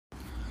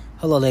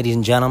Hello, ladies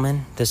and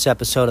gentlemen. This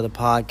episode of the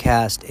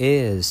podcast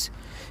is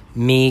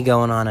me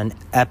going on an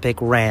epic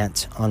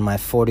rant on my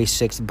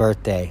 46th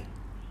birthday.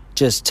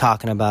 Just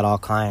talking about all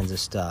kinds of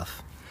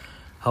stuff.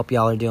 Hope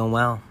y'all are doing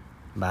well.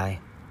 Bye.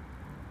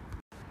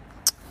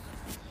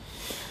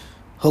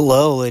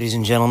 Hello, ladies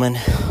and gentlemen.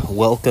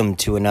 Welcome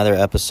to another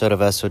episode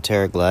of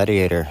Esoteric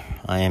Gladiator.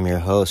 I am your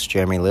host,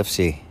 Jeremy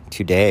Lifsey.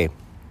 Today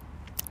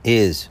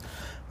is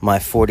my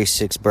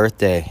 46th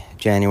birthday,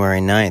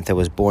 January 9th. I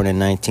was born in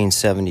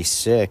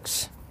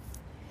 1976.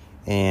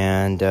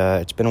 And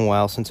it's been a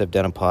while since I've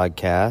done a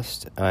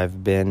podcast.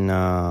 I've been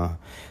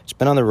just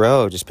been on the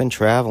road, just been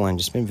traveling,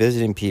 just been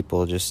visiting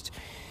people, just,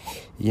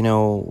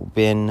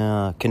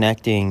 been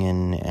connecting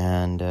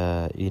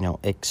and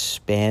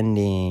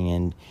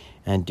expanding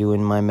and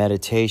doing my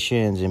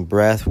meditations and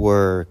breath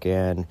work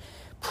and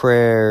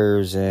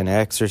prayers and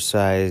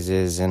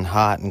exercises and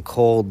hot and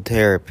cold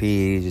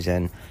therapies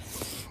and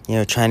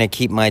trying to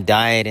keep my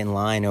diet in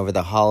line over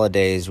the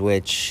holidays,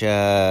 which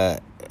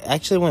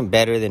actually went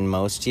better than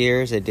most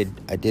years. I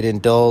did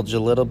indulge a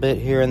little bit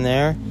here and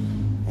there,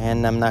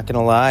 and I'm not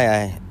gonna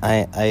lie,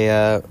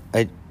 I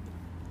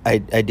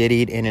did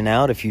eat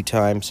In-N-Out a few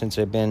times since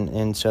I've been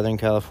in Southern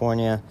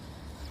California.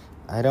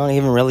 I don't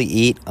even really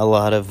eat a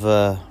lot of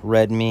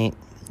red meat.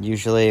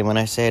 Usually, when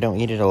I say I don't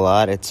eat it a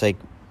lot, it's like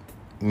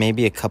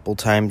maybe a couple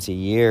times a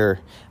year.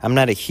 I'm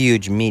not a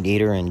huge meat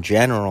eater in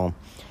general.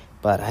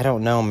 But I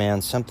don't know,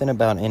 man. Something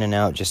about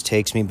In-N-Out just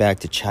takes me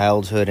back to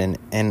childhood. And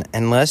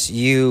unless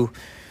you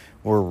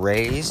were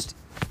raised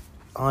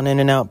on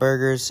In-N-Out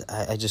burgers,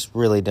 I just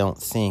really don't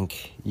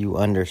think you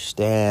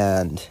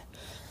understand.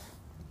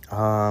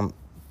 But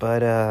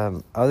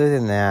other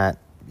than that,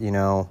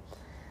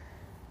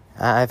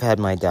 I've had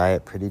my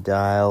diet pretty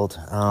dialed.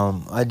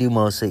 I do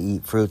mostly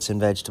eat fruits and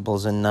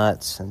vegetables and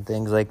nuts and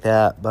things like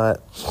that.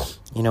 But,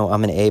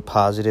 I'm an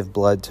A-positive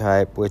blood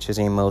type, which is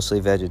a mostly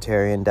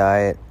vegetarian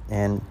diet.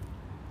 And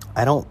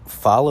I don't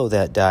follow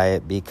that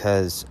diet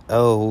because,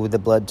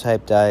 the blood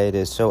type diet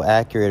is so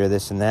accurate or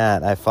this and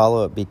that. I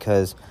follow it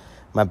because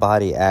my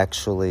body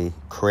actually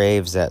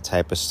craves that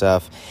type of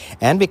stuff.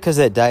 And because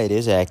that diet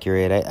is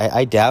accurate,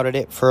 I doubted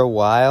it for a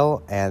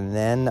while. And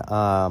then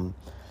I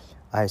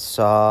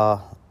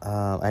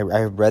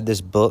read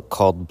this book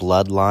called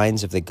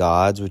Bloodlines of the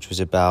Gods, which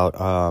was about,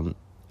 all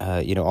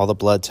the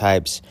blood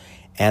types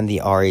and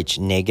the Rh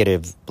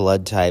negative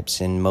blood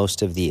types, and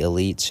most of the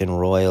elites and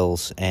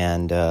royals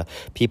and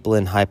people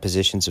in high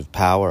positions of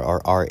power are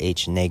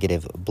Rh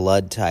negative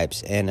blood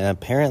types. And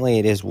apparently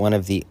it is one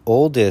of the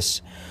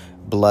oldest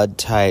blood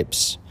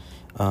types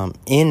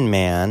in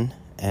man,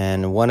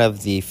 and one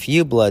of the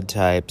few blood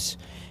types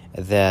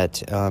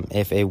that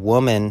if a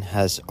woman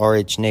has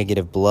Rh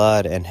negative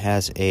blood and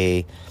has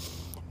a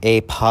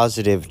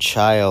positive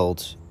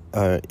child,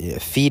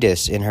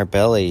 fetus in her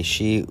belly,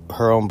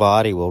 her own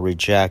body will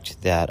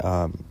reject that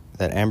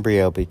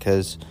embryo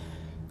because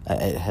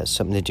it has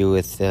something to do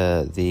with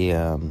the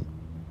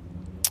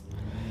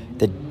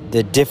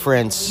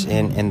difference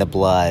in the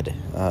blood.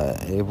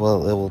 It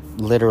will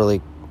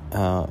literally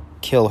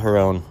kill her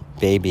own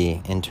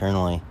baby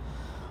internally.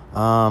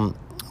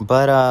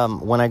 But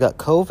when I got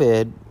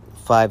COVID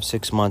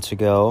 5-6 months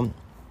ago,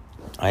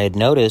 I had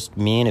noticed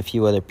me and a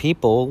few other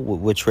people,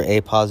 which were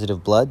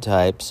A-positive blood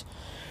types,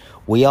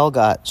 we all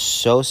got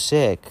so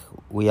sick,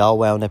 we all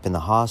wound up in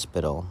the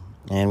hospital,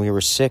 and we were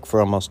sick for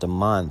almost a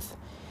month.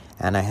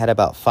 And I had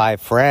about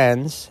 5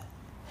 friends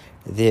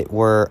that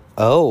were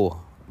O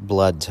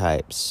blood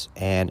types,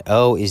 and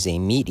O is a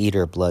meat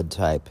eater blood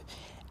type,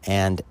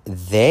 and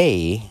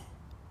they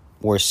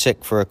were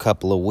sick for a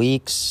couple of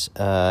weeks.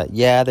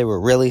 They were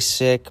really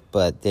sick,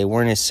 but they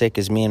weren't as sick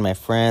as me and my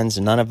friends.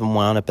 None of them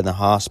wound up in the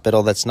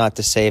hospital. That's not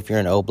to say if you're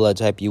an O blood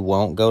type, you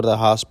won't go to the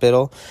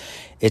hospital.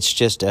 It's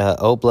just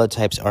O blood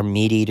types are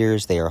meat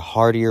eaters. They are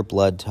hardier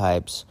blood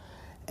types.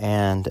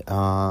 And,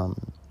 I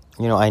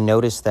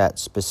noticed that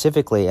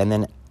specifically. And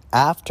then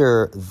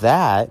after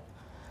that,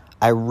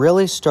 I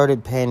really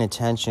started paying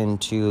attention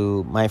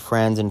to my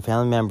friends and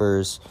family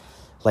members,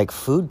 like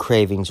food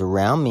cravings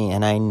around me.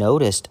 And I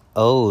noticed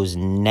O's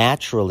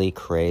naturally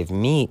crave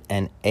meat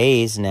and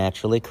A's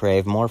naturally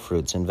crave more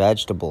fruits and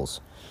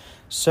vegetables.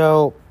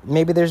 So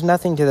maybe there's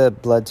nothing to the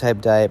blood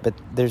type diet, but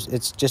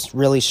it's just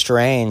really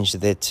strange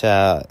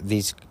that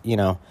these,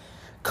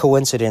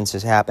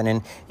 coincidences happen.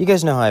 And you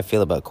guys know how I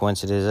feel about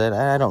coincidences.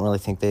 I don't really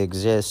think they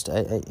exist.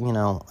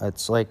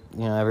 It's like,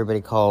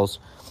 everybody calls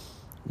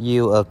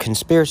you a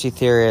conspiracy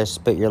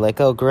theorist, but you're like,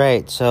 oh,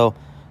 great. So,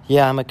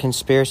 yeah, I'm a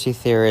conspiracy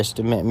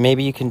theorist.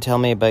 Maybe you can tell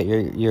me about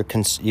your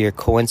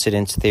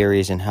coincidence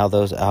theories and how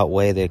those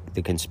outweigh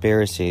the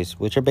conspiracies,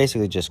 which are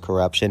basically just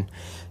corruption.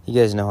 You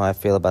guys know how I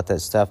feel about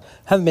that stuff.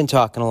 Haven't been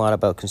talking a lot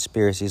about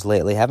conspiracies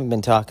lately. Haven't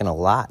been talking a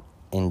lot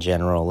in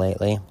general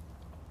lately.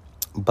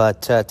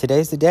 But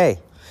today's the day.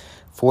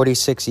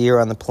 46th year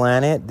on the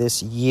planet.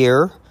 This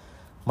year,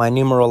 my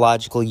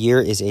numerological year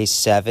is a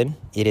 7.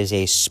 It is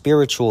a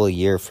spiritual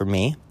year for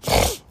me.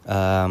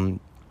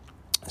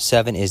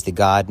 7 is the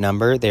God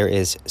number. There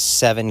is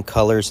 7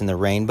 colors in the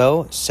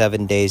rainbow,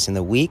 7 days in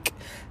the week,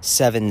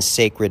 7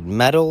 sacred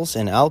metals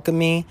in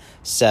alchemy,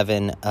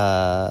 7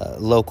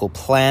 local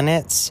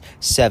planets,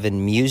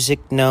 7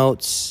 music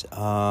notes.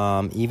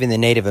 Even the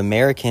Native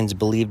Americans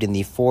believed in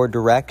the 4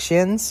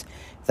 directions,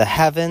 the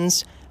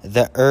heavens,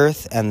 the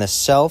earth, and the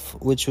self,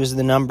 which was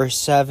the number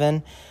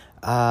 7.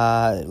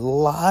 A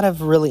lot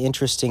of really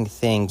interesting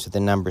things with the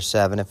number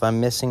 7. If I'm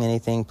missing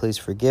anything, please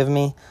forgive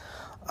me.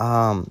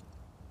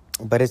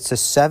 But it's a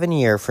 7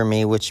 year for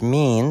me, which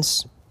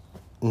means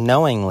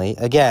knowingly,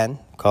 again,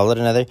 call it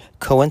another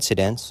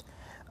coincidence.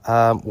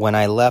 When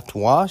I left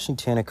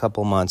Washington a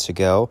couple months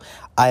ago,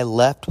 I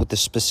left with the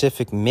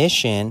specific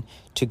mission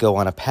to go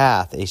on a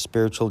path, a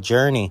spiritual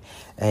journey,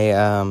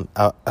 a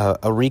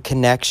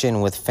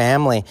reconnection with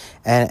family,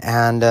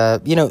 and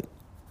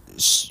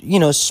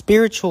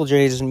spiritual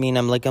journey doesn't mean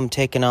I'm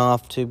taking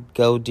off to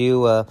go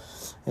do a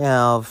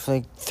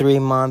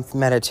 3-month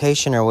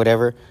meditation or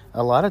whatever.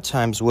 A lot of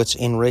times what's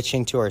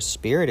enriching to our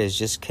spirit is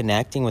just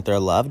connecting with our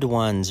loved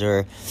ones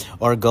or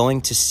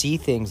going to see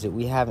things that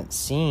we haven't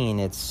seen.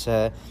 It's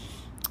a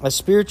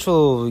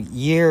spiritual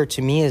year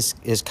to me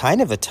is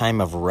kind of a time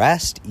of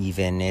rest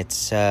even.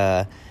 It's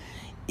an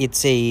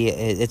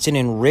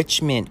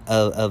enrichment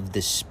of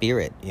the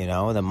spirit,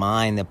 the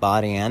mind, the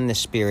body, and the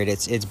spirit.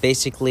 It's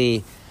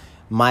basically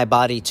my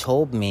body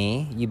told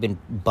me, you've been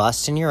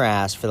busting your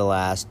ass for the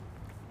last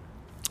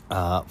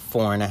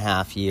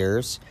 4.5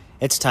 years.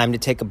 It's time to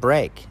take a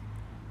break.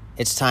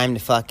 It's time to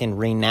fucking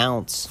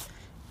renounce,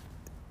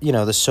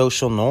 the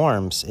social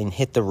norms and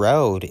hit the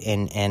road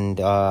and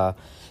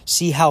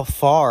see how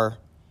far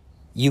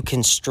you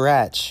can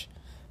stretch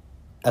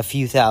a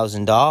few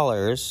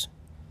 $1,000s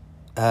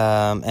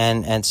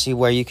and see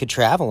where you could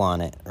travel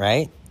on it,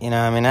 right? I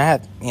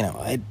had,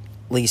 at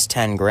least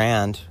 10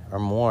 grand or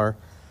more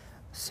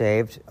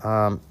saved,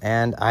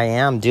 and I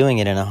am doing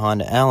it in a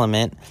Honda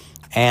Element.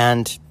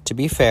 And to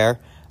be fair,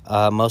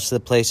 most of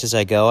the places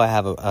I go, I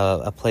have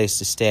a place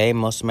to stay.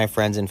 Most of my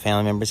friends and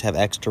family members have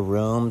extra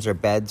rooms or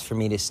beds for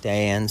me to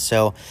stay in.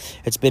 So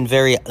it's been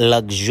very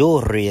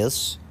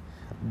luxurious.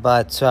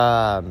 But,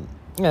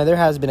 there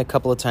has been a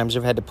couple of times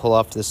I've had to pull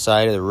off to the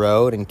side of the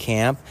road and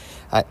camp.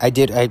 I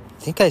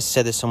think I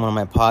said this on one of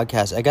my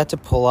podcasts. I got to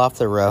pull off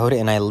the road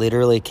and I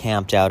literally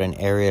camped out in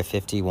Area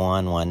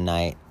 51 one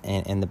night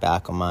in the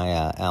back of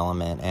my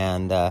Element.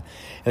 And it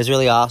was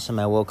really awesome.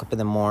 I woke up in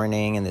the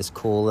morning in this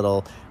cool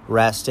little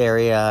rest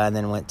area and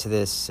then went to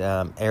this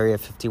Area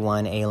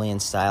 51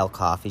 alien-style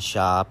coffee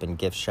shop and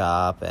gift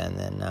shop. And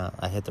then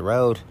I hit the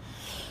road.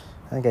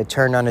 I think I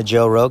turned on a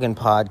Joe Rogan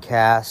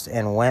podcast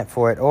and went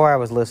for it. Or I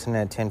was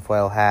listening to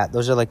Tinfoil Hat.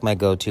 Those are like my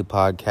go-to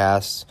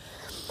podcasts.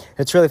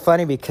 It's really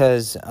funny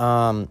because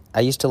I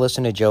used to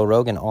listen to Joe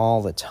Rogan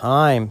all the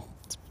time,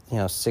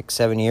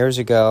 6-7 years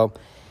ago.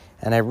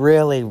 And I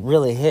really,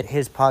 really hit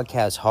his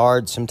podcast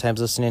hard, sometimes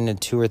listening to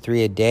 2 or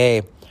 3 a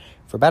day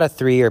for about a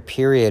 3-year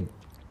period.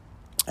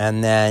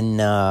 And then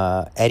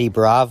Eddie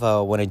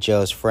Bravo, one of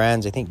Joe's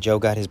friends, I think Joe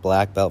got his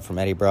black belt from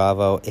Eddie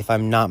Bravo. If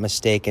I'm not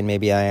mistaken,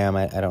 maybe I am,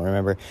 I don't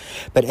remember.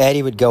 But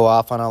Eddie would go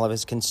off on all of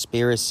his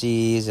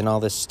conspiracies and all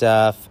this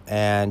stuff,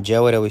 and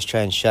Joe would always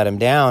try and shut him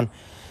down.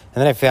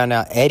 And then I found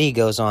out Eddie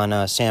goes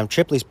on Sam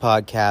Tripoli's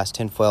podcast,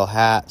 Tinfoil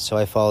Hat, so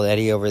I followed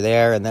Eddie over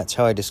there, and that's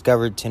how I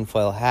discovered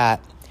Tinfoil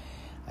Hat.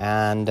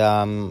 And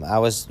I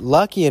was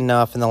lucky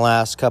enough in the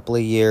last couple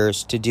of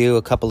years to do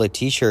a couple of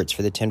T-shirts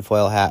for the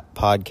Tinfoil Hat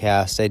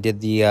podcast. I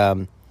did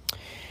the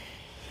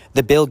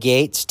Bill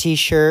Gates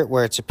T-shirt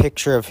where it's a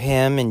picture of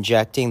him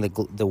injecting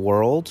the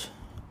world,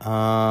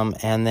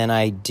 and then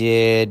I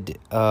did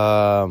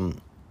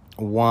one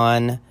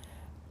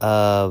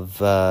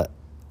of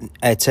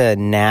it's a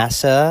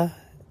NASA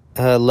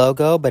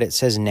logo, but it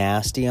says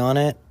nasty on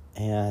it,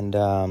 and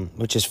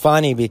which is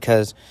funny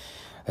because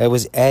it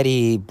was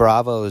Eddie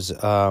Bravo's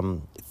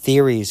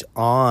theories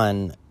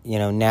on,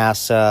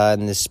 NASA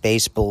and the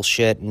space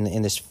bullshit and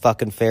in this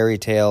fucking fairy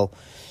tale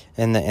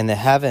in the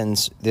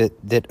heavens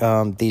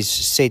that these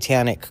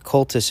satanic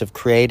cultists have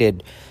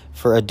created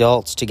for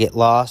adults to get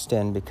lost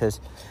in, because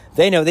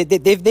they know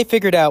they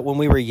figured out when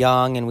we were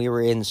young and we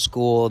were in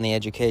school in the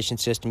education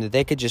system that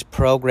they could just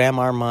program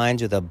our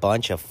minds with a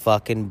bunch of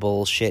fucking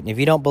bullshit. And if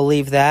you don't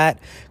believe that,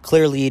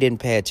 clearly you didn't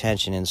pay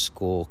attention in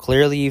school.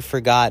 Clearly you've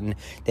forgotten.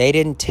 They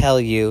didn't tell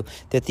you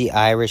that the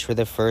Irish were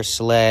the first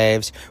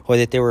slaves, or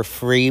that there were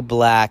free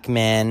black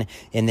men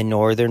in the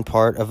northern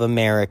part of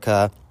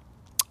America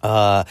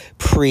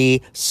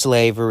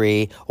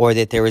pre-slavery, or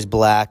that there was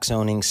blacks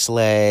owning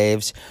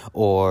slaves,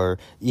 or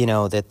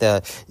that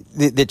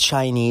the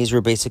Chinese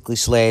were basically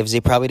slaves.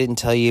 They probably didn't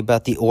tell you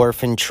about the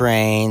orphan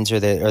trains or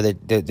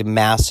the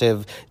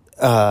massive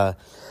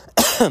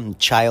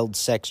child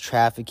sex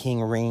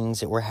trafficking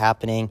rings that were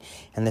happening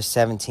in the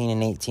 17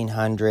 and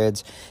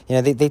 1800s. You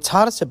know, they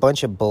taught us a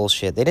bunch of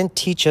bullshit. They didn't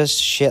teach us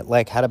shit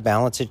like how to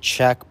balance a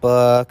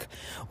checkbook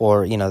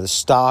or, you know, the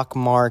stock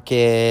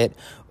market,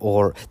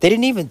 or they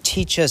didn't even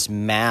teach us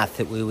math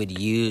that we would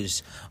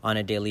use on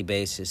a daily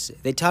basis.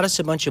 They taught us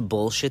a bunch of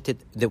bullshit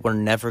that we're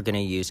never going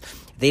to use.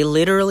 They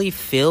literally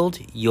filled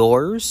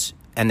yours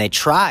and they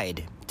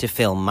tried to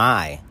fill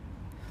my.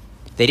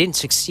 They didn't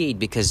succeed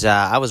because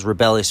I was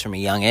rebellious from a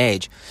young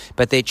age,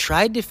 but they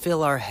tried to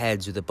fill our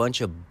heads with a bunch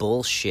of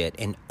bullshit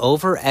and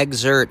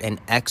overexert and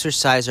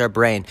exercise our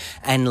brain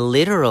and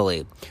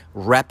literally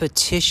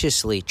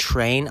repetitiously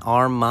train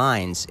our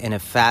minds in a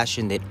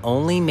fashion that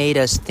only made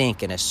us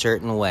think in a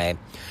certain way,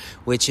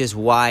 which is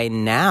why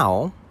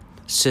now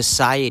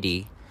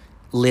society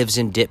lives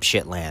in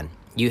dipshit land.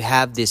 You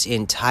have this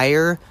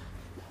entire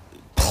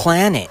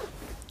planet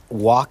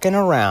walking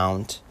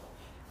around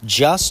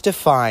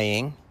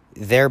justifying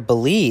their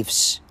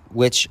beliefs,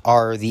 which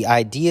are the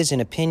ideas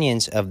and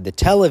opinions of the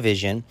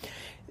television,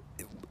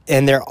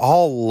 and they're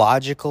all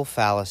logical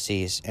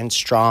fallacies and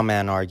straw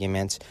man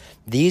arguments.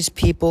 These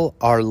people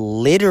are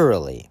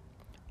literally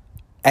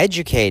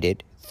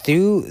educated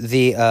through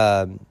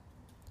the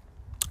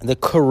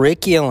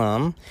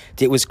curriculum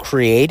that was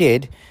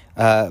created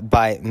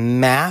by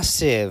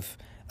massive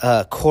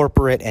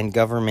corporate and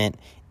government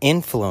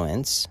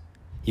influence.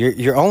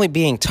 You're only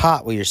being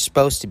taught what you're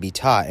supposed to be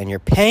taught, and you're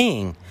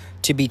paying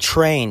to be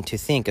trained to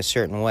think a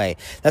certain way.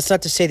 That's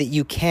not to say that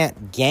you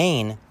can't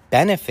gain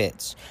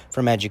benefits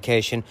from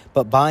education,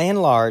 but by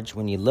and large,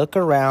 when you look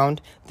around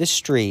the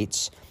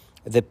streets,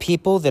 the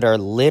people that are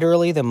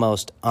literally the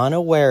most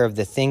unaware of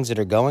the things that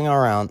are going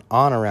on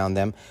around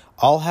them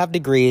all have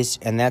degrees,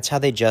 and that's how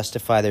they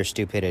justify their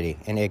stupidity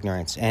and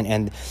ignorance.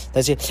 And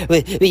that's it.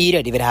 Well, you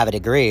don't even have a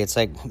degree. It's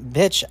like,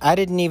 bitch, I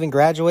didn't even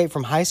graduate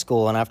from high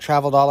school, and I've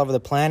traveled all over the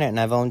planet, and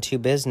I've owned 2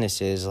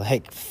 businesses.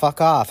 Like, fuck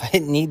off. I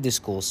didn't need the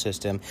school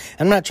system.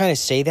 I'm not trying to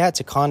say that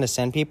to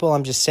condescend people.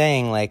 I'm just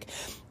saying, like,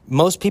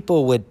 most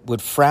people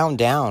would frown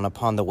down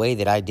upon the way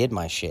that I did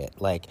my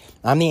shit. Like,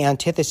 I'm the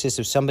antithesis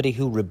of somebody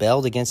who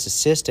rebelled against the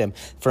system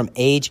from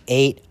age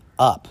 8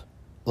 up.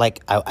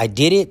 Like, I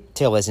did it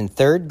till I was in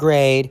 3rd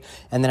grade,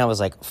 and then I was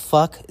like,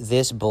 fuck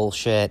this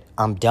bullshit,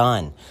 I'm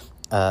done.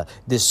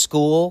 This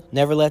school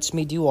never lets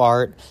me do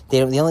art.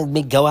 They only let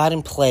me go out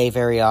and play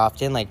very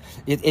often. Like,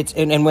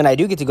 and when I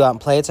do get to go out and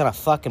play, it's on a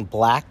fucking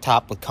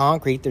blacktop with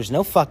concrete. There's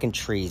no fucking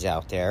trees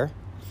out there.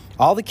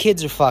 All the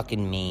kids are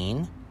fucking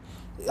mean.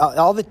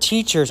 All the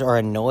teachers are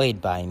annoyed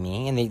by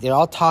me, and they're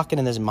all talking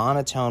in this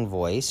monotone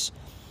voice.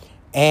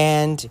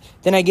 And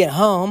then I get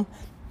home,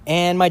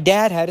 and my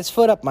dad had his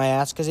foot up my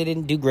ass because I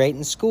didn't do great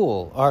in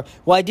school.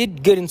 Well, I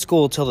did good in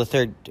school till the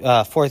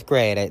 4th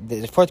grade.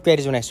 The 4th grade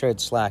is when I started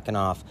slacking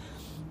off.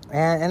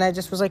 And I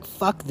just was like,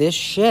 fuck this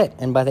shit.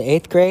 And by the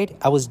 8th grade,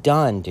 I was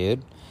done,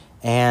 dude.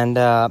 And,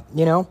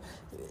 you know,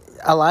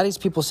 a lot of these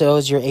people say, oh,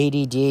 it's your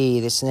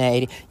ADD, this and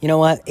that. You know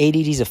what? ADD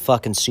is a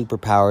fucking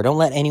superpower. Don't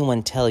let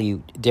anyone tell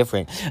you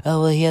different.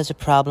 Oh, well, he has a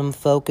problem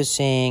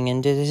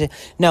focusing.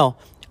 No,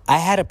 I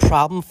had a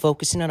problem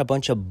focusing on a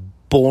bunch of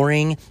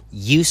boring,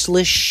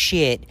 useless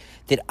shit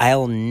that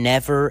I'll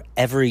never,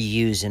 ever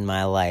use in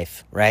my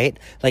life, right?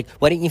 Like,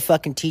 why didn't you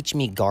fucking teach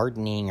me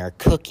gardening or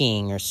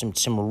cooking or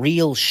some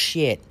real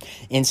shit?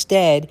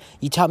 Instead,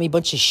 you taught me a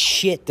bunch of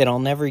shit that I'll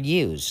never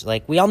use.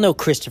 Like, we all know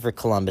Christopher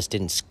Columbus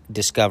didn't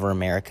discover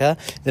America.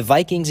 The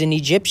Vikings and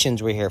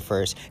Egyptians were here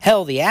first.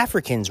 Hell, the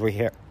Africans were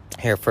here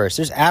first.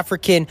 There's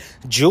African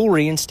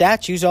jewelry and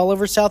statues all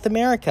over South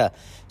America.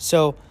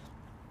 So,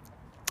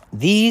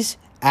 these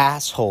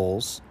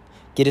assholes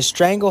get a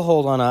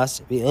stranglehold on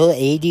us,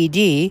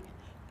 ADD,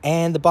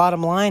 and the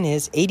bottom line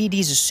is, ADD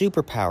is a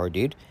superpower,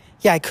 dude.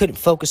 Yeah, I couldn't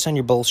focus on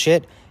your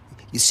bullshit.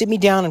 You sit me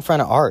down in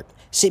front of art.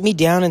 Sit me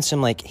down in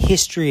some, like,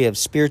 history of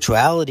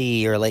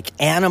spirituality or, like,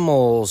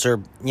 animals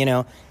or, you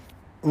know,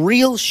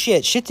 real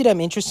shit that I'm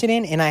interested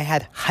in, and I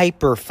had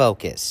hyper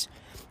focus.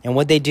 And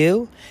what'd they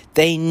do?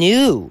 They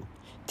knew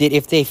that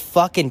if they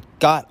fucking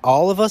got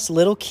all of us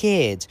little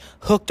kids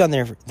hooked on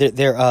their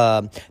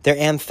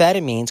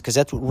amphetamines, because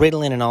that's what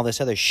Ritalin and all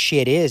this other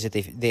shit is, that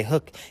they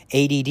hook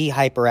ADD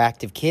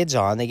hyperactive kids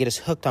on. They get us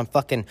hooked on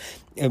fucking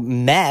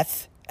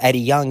meth at a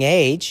young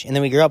age, and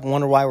then we grow up and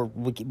wonder why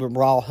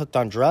we're all hooked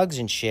on drugs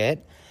and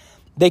shit.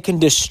 They can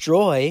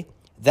destroy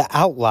the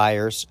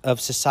outliers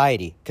of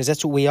society, because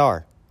that's what we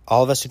are.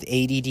 All of us with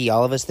ADD,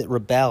 all of us that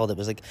rebelled. It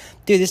was like,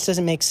 dude, this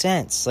doesn't make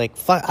sense. Like,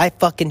 I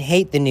fucking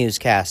hate the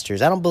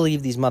newscasters. I don't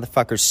believe these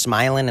motherfuckers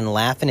smiling and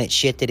laughing at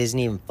shit that isn't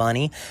even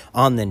funny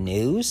on the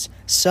news.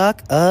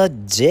 Suck a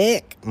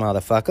dick,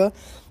 motherfucker.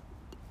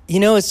 You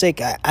know, it's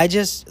like, I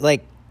just,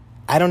 like,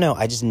 I don't know.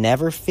 I just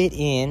never fit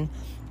in,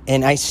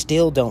 and I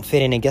still don't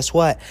fit in. And guess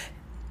what?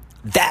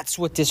 That's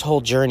what this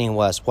whole journey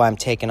was, why I'm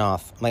taking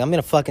off. I'm like, I'm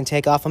going to fucking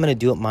take off. I'm going to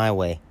do it my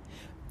way.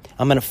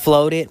 I'm going to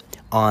float it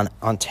on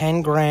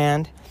 10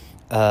 grand.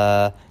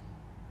 And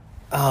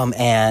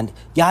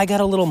yeah, I got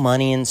a little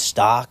money in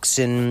stocks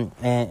and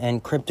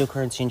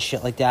cryptocurrency and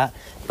shit like that,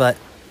 but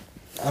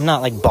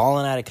like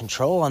balling out of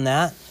control on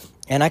that,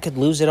 and I could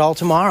lose it all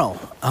tomorrow.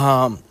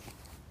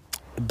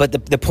 But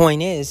the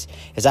point is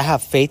I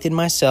have faith in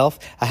myself.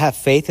 I have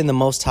faith in the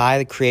Most High,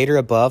 the Creator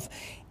above,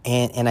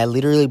 and I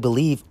literally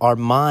believe our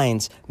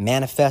minds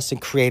manifest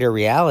and create our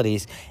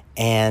realities.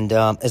 And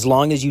as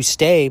long as you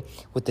stay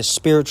with the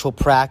spiritual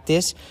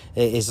practice,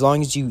 as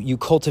long as you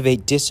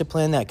cultivate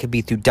discipline, that could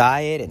be through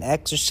diet and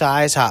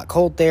exercise, hot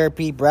cold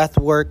therapy, breath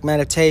work,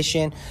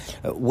 meditation,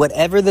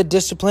 whatever the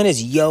discipline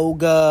is,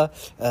 yoga,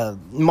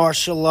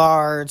 martial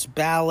arts,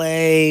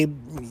 ballet,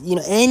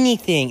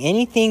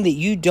 anything that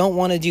you don't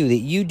want to do, that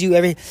you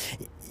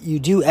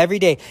do every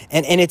day.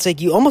 And it's like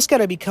you almost got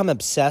to become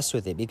obsessed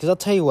with it, because I'll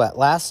tell you what,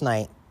 last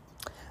night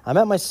I'm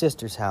at my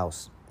sister's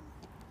house.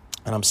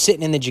 And I'm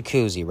sitting in the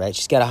jacuzzi, right?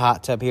 She's got a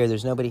hot tub here.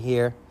 There's nobody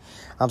here.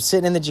 I'm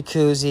sitting in the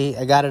jacuzzi.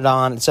 I got it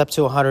on. It's up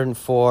to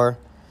 104.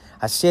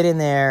 I sit in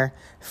there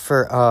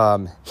for,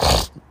 I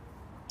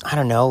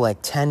don't know, like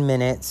 10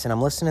 minutes. And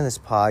I'm listening to this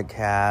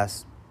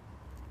podcast.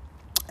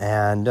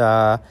 And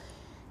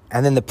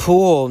then the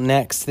pool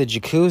next to the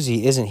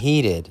jacuzzi isn't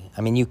heated.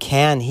 I mean, you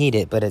can heat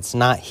it, but it's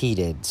not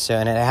heated.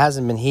 And it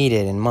hasn't been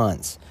heated in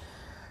months.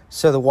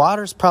 So the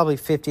water's probably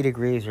 50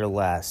 degrees or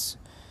less.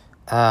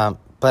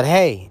 But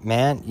hey,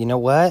 man, you know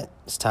what?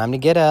 It's time to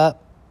get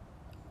up.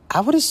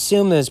 I would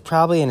assume it was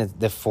probably in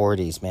the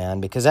 40s,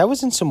 man, because I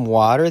was in some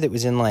water that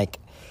was in like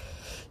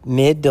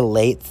mid to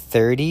late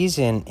 30s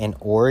in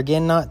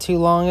Oregon not too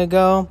long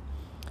ago.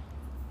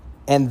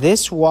 And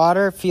this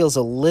water feels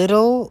a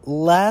little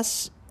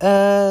less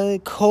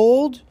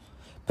cold,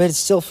 but it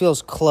still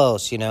feels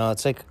close,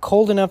 It's like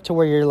cold enough to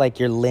where your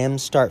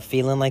limbs start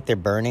feeling like they're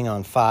burning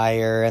on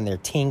fire and they're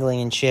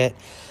tingling and shit.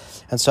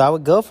 And so I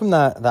would go from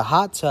the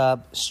hot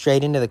tub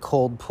straight into the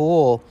cold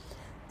pool.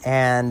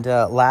 And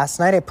last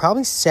night I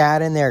probably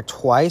sat in there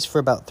twice for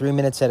about 3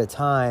 minutes at a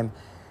time.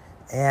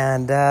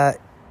 And,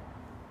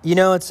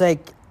 it's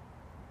like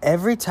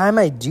every time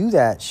I do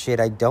that shit,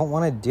 I don't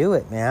want to do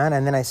it, man.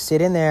 And then I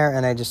sit in there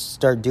and I just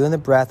start doing the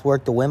breath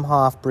work, the Wim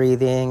Hof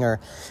breathing or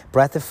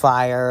breath of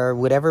fire, or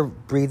whatever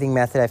breathing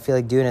method I feel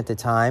like doing at the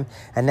time.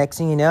 And next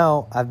thing you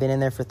know, I've been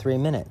in there for 3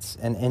 minutes.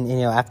 And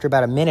after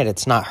about a minute,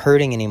 it's not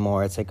hurting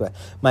anymore. It's like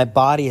my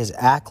body has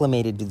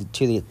acclimated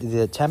to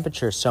the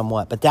temperature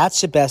somewhat. But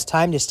that's the best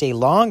time to stay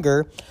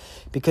longer,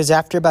 because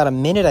after about a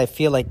minute, I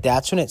feel like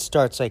that's when it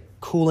starts like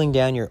cooling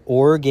down your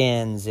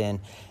organs and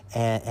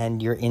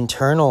your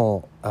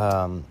internal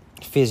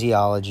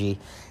physiology,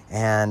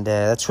 and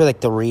that's where like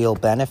the real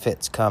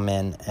benefits come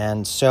in.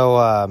 And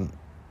so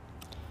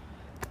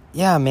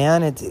yeah,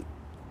 man,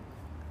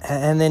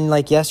 and then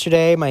like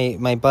yesterday,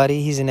 my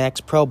buddy, he's an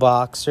ex-pro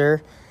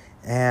boxer,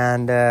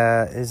 and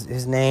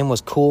his name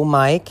was Cool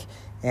Mike,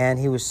 and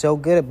he was so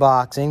good at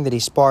boxing that he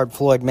sparred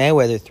Floyd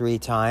Mayweather 3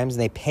 times,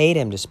 and they paid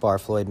him to spar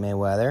Floyd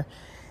Mayweather.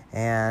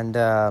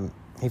 And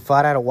he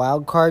fought at a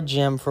wild card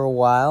gym for a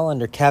while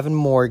under Kevin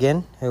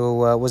Morgan, who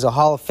was a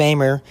Hall of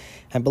Famer.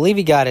 I believe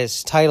he got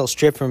his title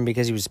stripped from him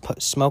because he was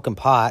smoking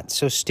pot.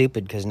 So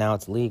stupid, because now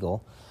it's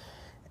legal.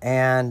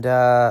 And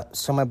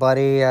so my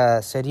buddy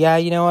said, "Yeah,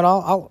 you know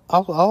what?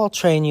 I'll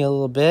train you a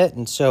little bit."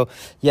 And so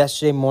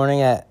yesterday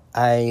morning,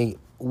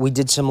 we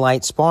did some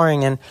light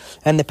sparring. And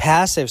in the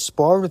past, I've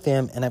sparred with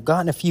him, and I've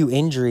gotten a few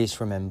injuries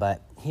from him.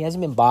 But he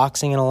hasn't been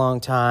boxing in a long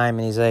time,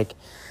 and he's like,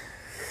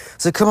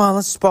 so come on,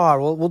 let's spar.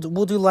 We'll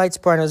do light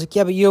spar. And I was like,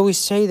 yeah, but you always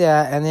say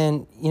that. And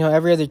then,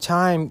 every other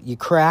time you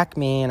crack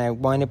me and I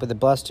wind up with a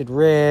busted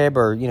rib,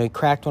 or, you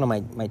cracked one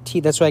of my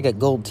teeth. That's why I got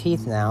gold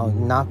teeth now.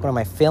 Knocked one of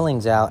my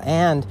fillings out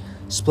and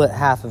split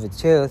half of a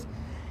tooth.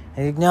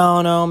 And he's like,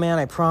 no, man,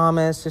 I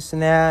promise, this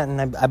and that.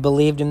 And I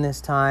believed him this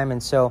time.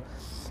 And so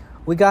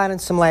we got in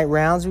some light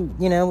rounds.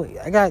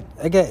 I got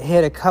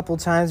hit a couple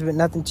times, but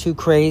nothing too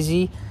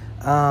crazy.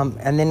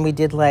 And then we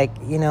did like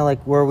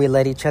where we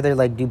let each other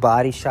like do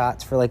body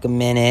shots for like a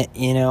minute,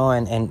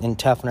 and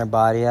toughen our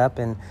body up.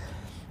 And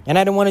I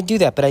didn't want to do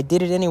that, but I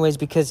did it anyways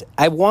because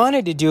I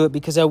wanted to do it,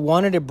 because I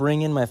wanted to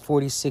bring in my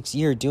 46th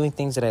year doing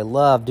things that I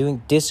love,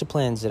 doing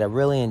disciplines that I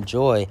really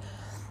enjoy.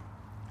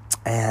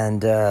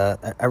 And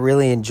I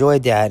really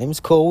enjoyed that. It was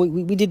cool.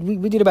 We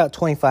did about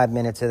 25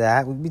 minutes of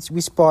that.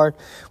 We sparred.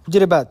 We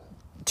did about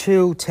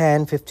 2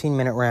 10,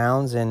 15-minute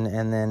rounds, and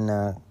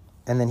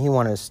then he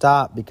wanted to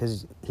stop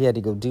because he had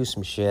to go do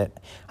some shit.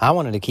 I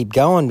wanted to keep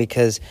going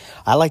because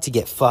I like to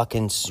get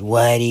fucking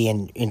sweaty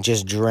and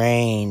just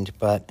drained.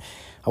 But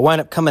I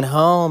wound up coming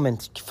home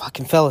and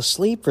fucking fell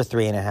asleep for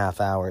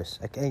 3.5 hours.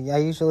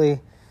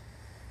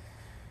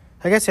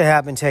 I guess I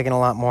have been taking a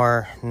lot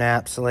more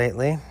naps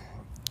lately.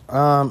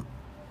 But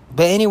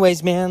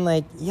anyways, man,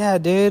 like, yeah,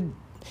 dude,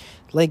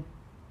 like,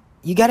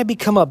 you got to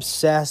become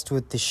obsessed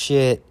with the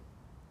shit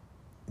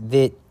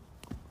that...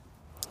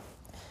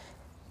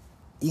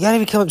 You got to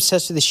become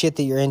obsessed with the shit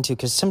that you're into,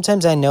 because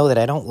sometimes I know that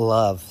I don't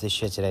love the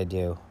shit that I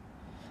do.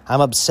 I'm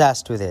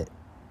obsessed with it.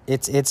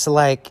 It's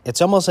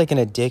almost like an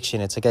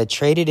addiction. It's like I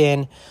traded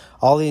in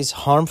all these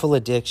harmful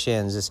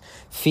addictions, this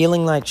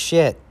feeling like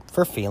shit,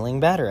 for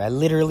feeling better. I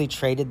literally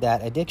traded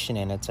that addiction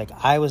in. It's like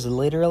I was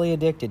literally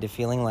addicted to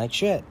feeling like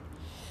shit.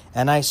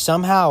 And I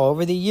somehow,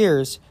 over the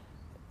years,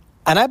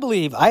 and I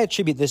believe I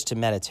attribute this to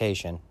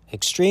meditation,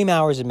 extreme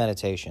hours of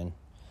meditation.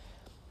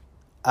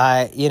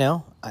 I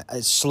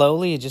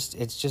slowly,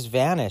 it's just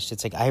vanished.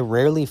 It's like I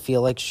rarely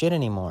feel like shit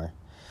anymore.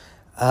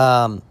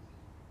 And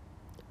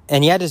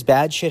yeah, does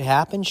bad shit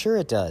happen? Sure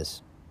it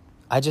does.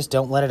 I just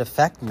don't let it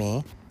affect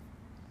me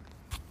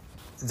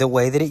the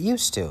way that it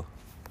used to,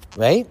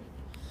 right?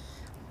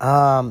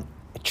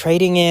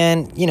 Trading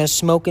in,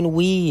 smoking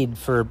weed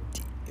for...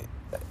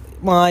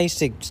 Well, I used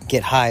to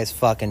get high as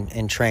fuck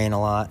and train a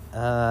lot.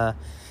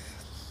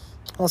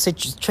 I'll say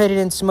traded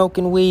in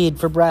smoking weed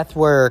for breath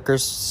work or,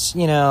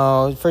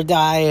 for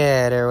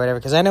diet or whatever.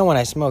 Because I know when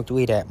I smoked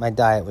weed, my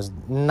diet was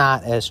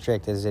not as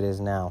strict as it is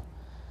now.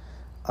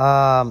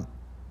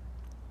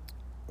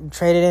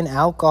 Traded in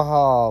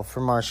alcohol for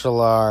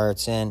martial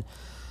arts and,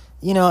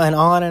 and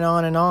on and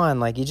on and on.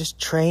 Like, you just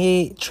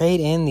trade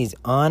in these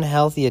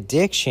unhealthy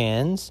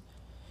addictions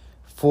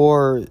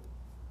for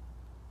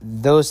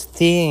those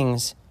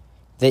things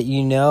that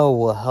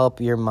will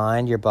help your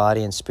mind, your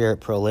body, and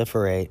spirit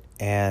proliferate.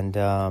 And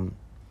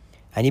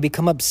you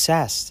become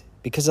obsessed.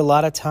 Because a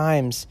lot of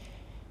times,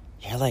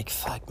 you're like,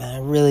 fuck, man, I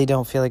really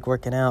don't feel like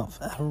working out.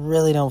 I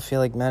really don't feel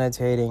like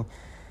meditating.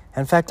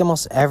 In fact,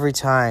 almost every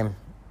time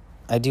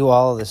I do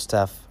all of this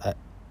stuff,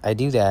 I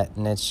do that.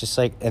 And it's just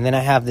like, and then I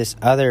have this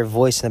other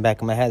voice in the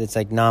back of my head that's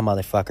like, nah,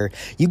 motherfucker,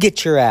 you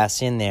get your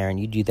ass in there and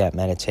you do that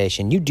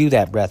meditation. You do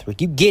that breath work.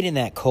 You get in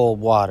that cold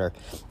water.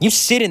 You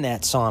sit in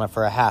that sauna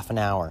for a half an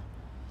hour.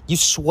 You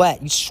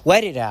sweat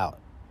it out,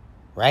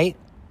 right?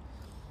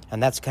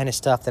 And that's the kind of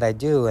stuff that I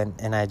do,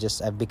 and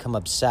I've become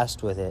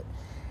obsessed with it.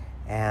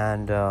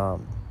 And,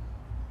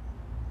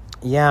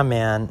 yeah,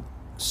 man.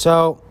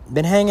 So,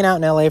 been hanging out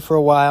in LA for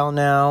a while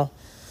now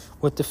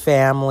with the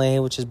family,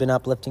 which has been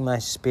uplifting my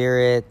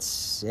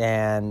spirits.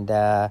 And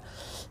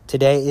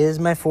today is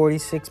my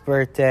 46th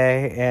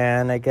birthday,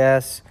 and I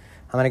guess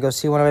I'm going to go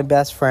see one of my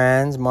best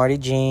friends, Marty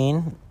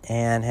Jean,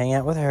 and hang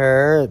out with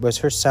her. It was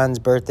her son's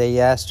birthday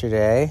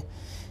yesterday.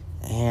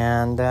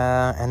 And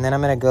then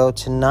I'm going to go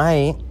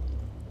tonight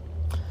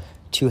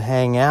to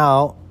hang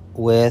out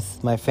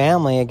with my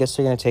family. I guess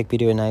they're going to take me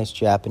to a nice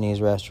Japanese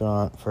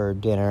restaurant for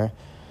dinner.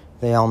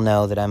 They all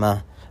know that I'm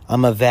a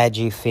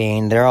veggie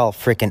fiend. They're all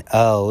freaking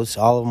O's.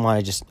 All of them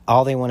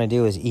all they want to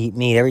do is eat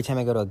meat. Every time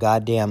I go to a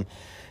goddamn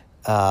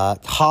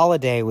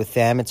holiday with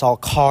them, it's all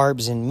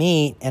carbs and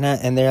meat.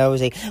 And they're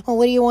always like, well,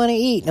 what do you want to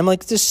eat? And I'm like,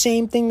 it's the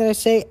same thing that I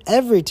say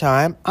every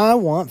time. I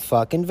want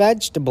fucking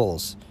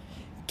vegetables.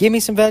 Give me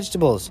some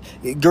vegetables.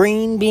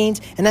 Green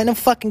beans. And not no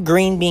fucking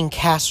green bean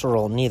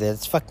casserole neither.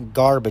 That's fucking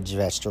garbage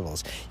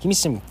vegetables. Give me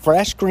some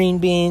fresh green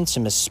beans,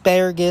 some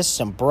asparagus,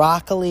 some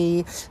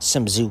broccoli,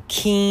 some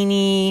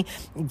zucchini,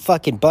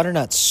 fucking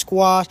butternut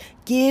squash.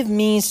 Give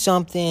me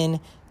something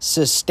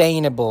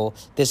sustainable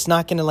that's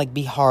not going to,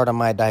 be hard on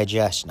my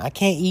digestion. I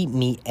can't eat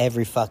meat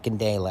every fucking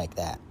day like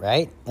that,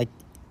 right?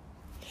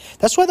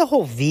 That's why the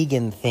whole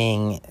vegan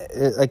thing,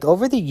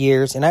 over the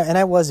years, and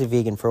I was a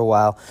vegan for a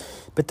while,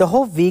 but the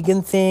whole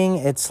vegan thing,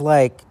 it's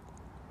like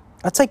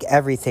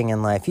everything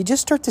in life. You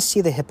just start to see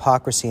the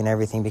hypocrisy in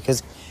everything,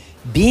 because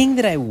being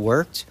that I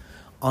worked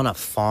on a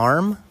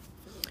farm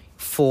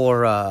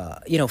for,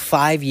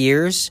 5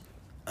 years,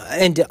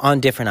 and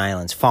on different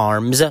islands,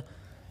 farms,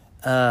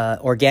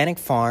 organic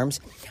farms,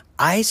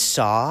 I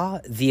saw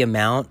the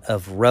amount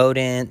of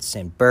rodents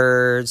and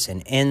birds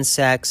and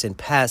insects and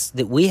pests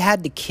that we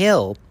had to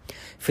kill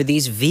for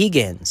these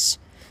vegans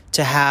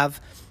to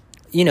have,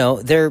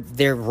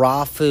 their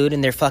raw food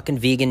and their fucking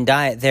vegan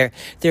diet,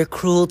 their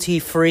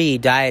cruelty-free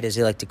diet, as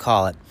they like to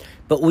call it.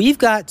 But we've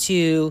got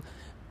to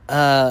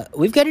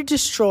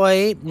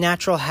destroy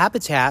natural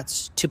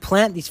habitats to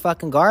plant these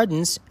fucking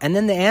gardens, and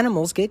then the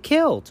animals get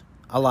killed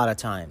a lot of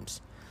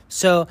times.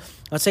 So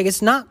it's like,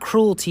 it's not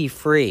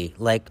cruelty-free.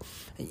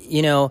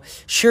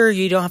 Sure,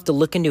 you don't have to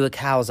look into a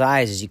cow's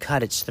eyes as you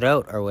cut its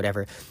throat or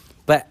whatever,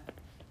 but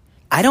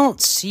I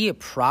don't see a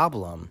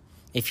problem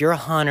if you're a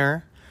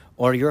hunter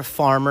or you're a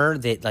farmer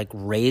that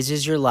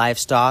raises your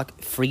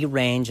livestock free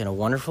range in a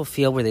wonderful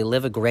field where they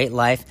live a great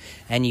life,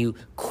 and you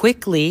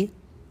quickly,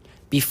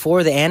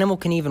 before the animal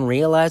can even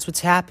realize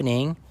what's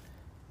happening,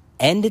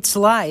 end its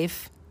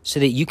life so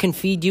that you can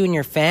feed you and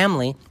your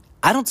family.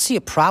 I don't see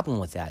a problem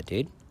with that,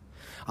 dude.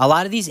 A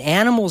lot of these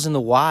animals in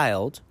the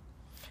wild,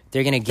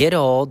 they're going to get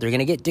old, they're going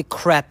to get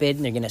decrepit,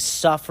 and they're going to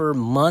suffer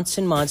months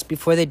and months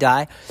before they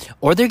die,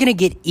 or they're going to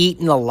get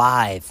eaten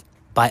alive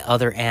by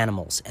other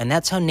animals. And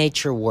that's how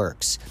nature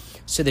works.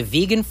 So the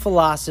vegan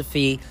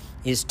philosophy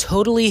is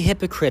totally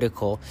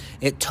hypocritical.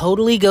 It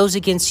totally goes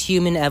against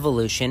human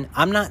evolution.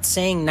 I'm not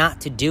saying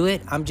not to do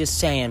it. I'm just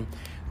saying,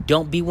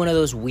 don't be one of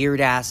those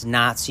weird-ass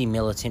Nazi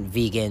militant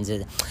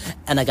vegans.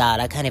 Oh my God,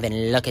 I can't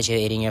even look at you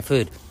eating your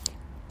food.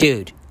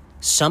 Dude,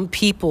 some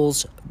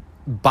people's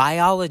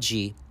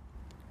biology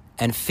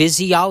and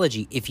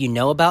physiology, if you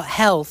know about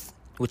health,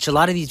 which a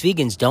lot of these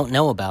vegans don't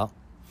know about,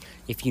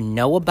 if you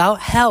know about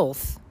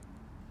health,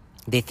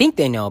 they think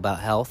they know about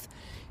health,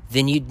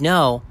 then you'd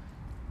know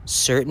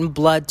certain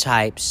blood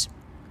types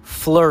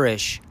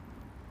flourish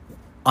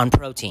on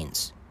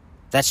proteins.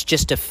 That's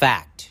just a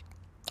fact.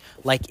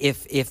 Like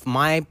if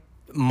my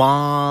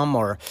mom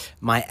or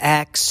my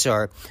ex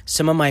or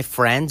some of my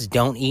friends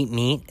don't eat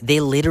meat, they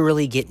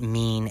literally get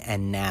mean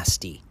and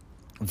nasty.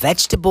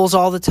 Vegetables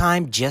all the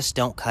time just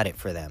don't cut it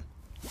for them.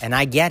 And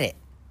I get it.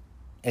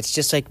 It's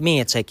just like me.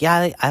 It's like,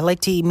 yeah, I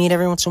like to eat meat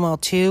every once in a while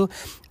too.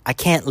 I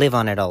can't live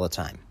on it all the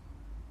time.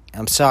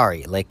 I'm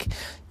sorry. Like,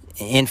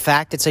 in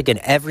fact, it's like an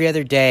every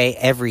other day,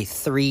 every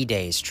 3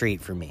 days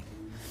treat for me.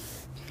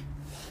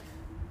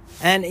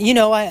 And, you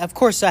know, of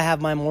course I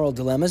have my moral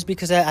dilemmas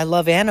because I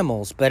love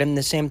animals. But in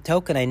the same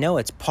token, I know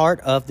it's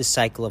part of the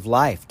cycle of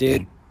life,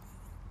 dude.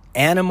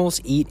 Animals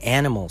eat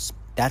animals.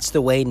 That's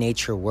the way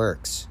nature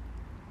works.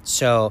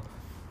 So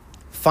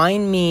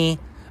find me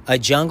a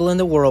jungle in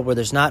the world where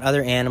there's not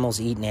other animals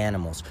eating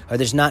animals. Or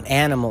there's not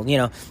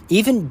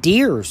even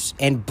deers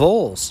and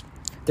bulls.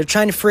 They're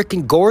trying to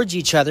freaking gorge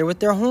each other with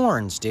their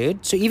horns,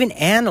 dude. So even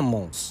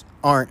animals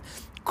aren't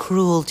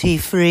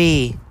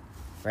cruelty-free,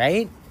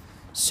 right?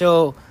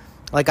 So,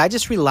 like, I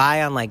just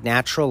rely on, like,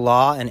 natural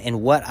law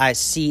and what I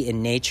see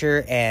in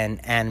nature.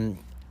 And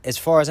as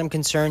far as I'm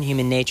concerned,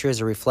 human nature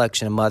is a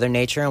reflection of Mother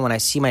Nature. And when I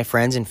see my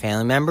friends and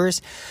family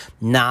members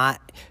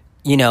not,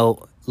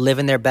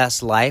 living their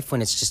best life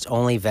when it's just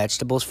only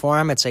vegetables for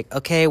them, it's like,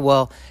 okay,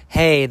 well,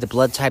 hey, the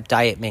blood type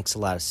diet makes a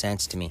lot of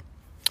sense to me.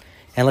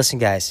 And listen,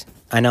 guys,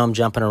 I know I'm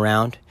jumping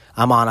around.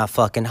 I'm on a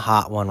fucking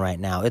hot one right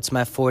now. It's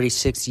my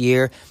 46th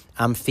year.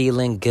 I'm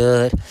feeling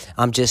good.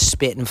 I'm just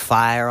spitting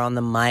fire on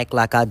the mic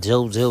like I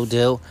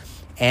do.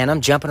 And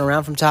I'm jumping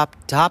around from topic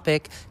to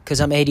topic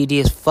because I'm ADD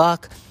as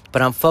fuck.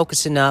 But I'm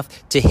focused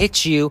enough to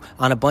hit you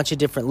on a bunch of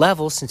different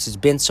levels since it's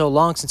been so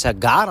long since I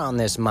got on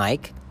this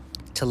mic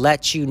to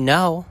let you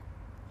know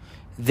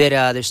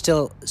that there's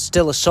still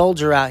a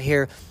soldier out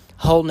here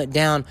holding it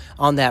down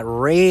on that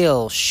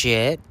real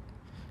shit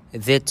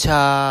that's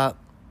not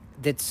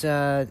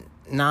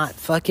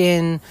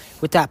fucking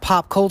with that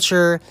pop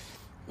culture,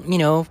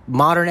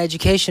 modern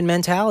education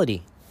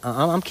mentality.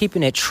 I'm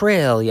keeping it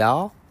trail,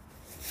 y'all.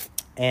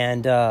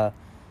 And, yeah,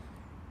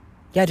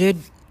 dude,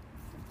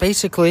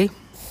 basically,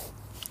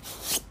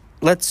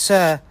 let's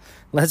how's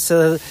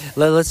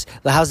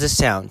this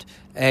sound?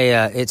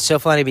 It's so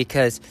funny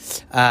because,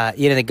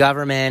 the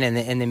government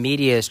and the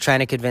media is trying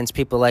to convince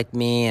people like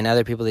me and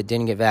other people that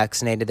didn't get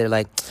vaccinated. They're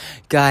like,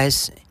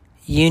 guys,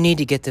 you need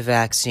to get the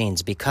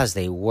vaccines because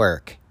they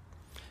work.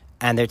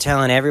 And they're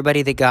telling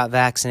everybody that got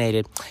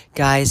vaccinated,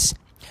 guys,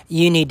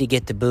 you need to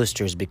get the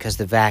boosters because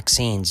the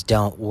vaccines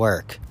don't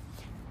work.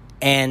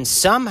 And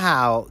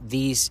somehow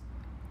these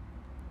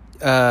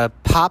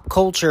pop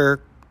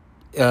culture,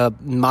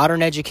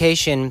 modern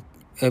education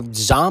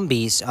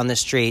zombies on the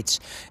streets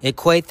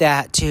equate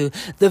that to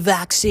the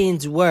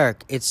vaccines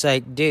work. It's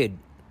like, dude,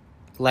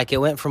 like it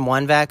went from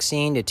 1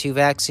 vaccine to 2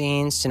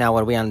 vaccines to now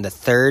what are we on the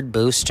 3rd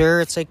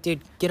booster? It's like, dude,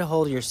 get a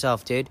hold of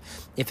yourself, dude.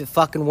 If it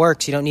fucking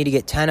works, you don't need to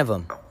get 10 of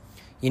them.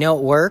 You know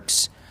what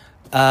works?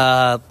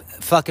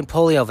 Fucking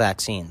polio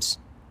vaccines.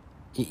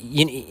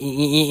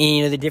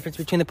 You know the difference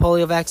between the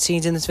polio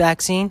vaccines and this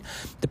vaccine?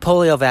 The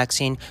polio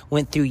vaccine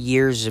went through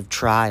years of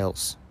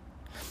trials.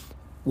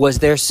 Was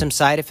there some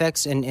side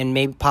effects and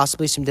maybe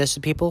possibly some deaths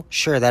of people?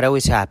 Sure, that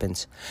always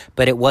happens.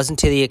 But it wasn't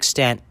to the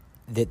extent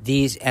that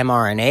these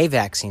mRNA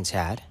vaccines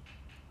had.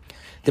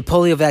 The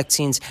polio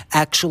vaccines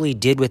actually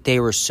did what they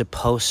were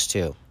supposed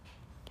to.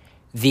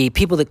 The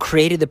people that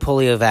created the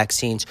polio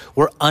vaccines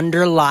were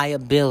under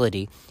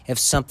liability if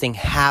something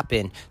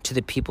happened to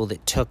the people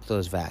that took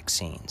those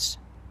vaccines,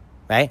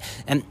 right?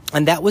 And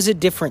that was a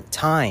different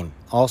time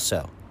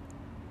also,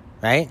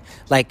 right?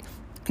 Like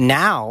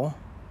now,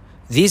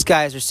 these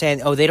guys are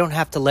saying, they don't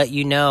have to let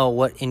you know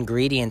what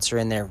ingredients are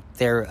in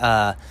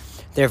their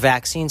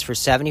vaccines for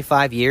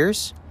 75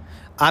 years.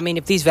 I mean,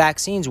 if these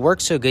vaccines work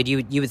so good,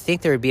 you would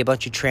think there would be a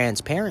bunch of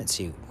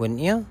transparency, wouldn't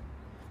you?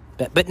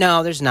 But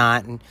no, there's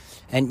not.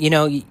 And you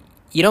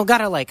don't got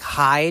to like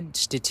hide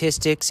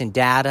statistics and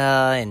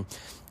data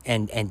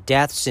and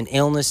deaths and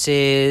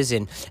illnesses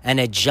and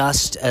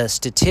adjust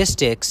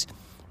statistics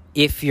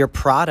if your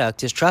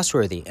product is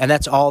trustworthy. And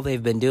that's all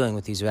they've been doing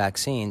with these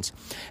vaccines.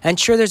 And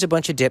sure, there's a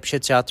bunch of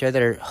dipshits out there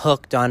that are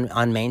hooked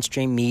on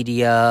mainstream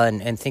media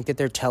and think that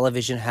their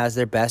television has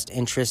their best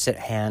interests at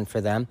hand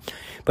for them.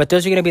 But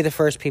those are going to be the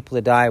first people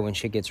to die when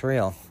shit gets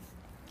real.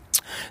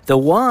 The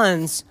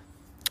ones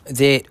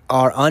that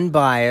are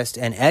unbiased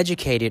and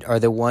educated are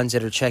the ones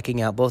that are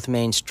checking out both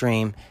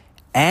mainstream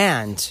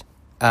and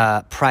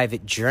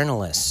private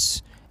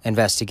journalists'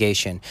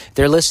 investigation.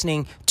 They're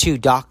listening to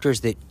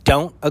doctors that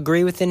don't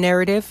agree with the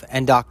narrative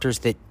and doctors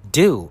that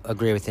do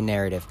agree with the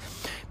narrative.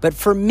 But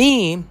for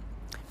me,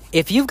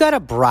 if you've got to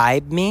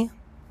bribe me,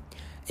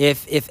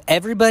 if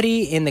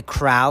everybody in the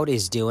crowd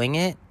is doing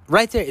it,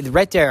 right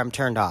there, I'm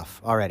turned off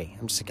already.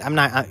 I'm just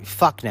like,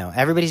 fuck no.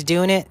 Everybody's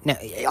doing it. No,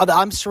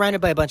 I'm surrounded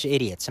by a bunch of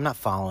idiots. I'm not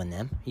following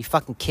them. You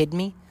fucking kidding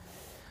me?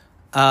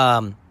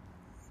 And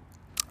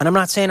I'm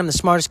not saying I'm the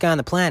smartest guy on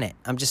the planet.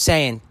 I'm just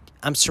saying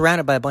I'm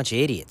surrounded by a bunch of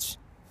idiots.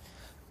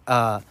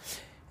 And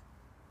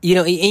you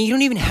don't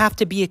even have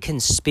to be a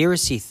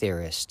conspiracy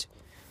theorist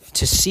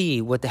to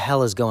see what the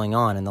hell is going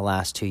on in the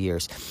last 2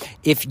 years.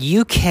 If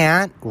you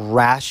can't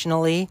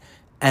rationally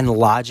and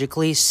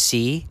logically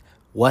see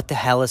what the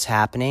hell is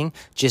happening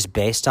just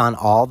based on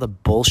all the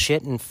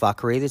bullshit and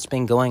fuckery that's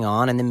been going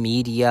on in the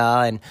media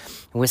and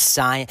with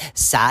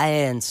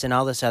science and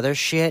all this other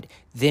shit,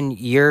 then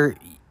you're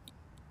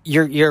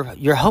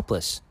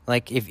hopeless.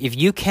 Like if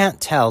you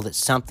can't tell that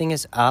something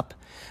is up,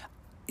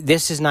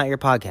 this is not your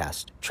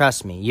podcast.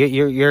 Trust me.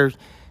 You're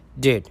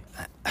dude.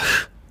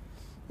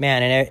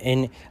 Man,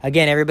 and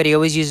again, everybody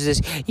always uses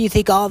this, you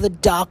think all the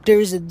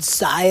doctors and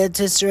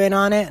scientists are in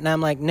on it? And I'm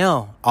like,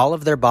 no, all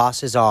of their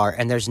bosses are,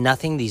 and there's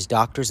nothing these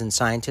doctors and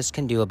scientists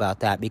can do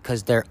about that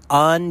because they're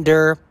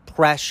under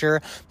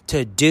pressure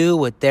to do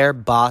what their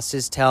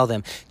bosses tell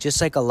them, just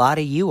like a lot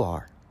of you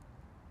are.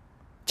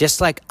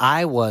 Just like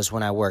I was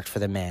when I worked for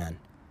the man.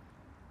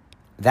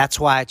 That's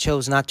why I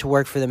chose not to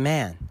work for the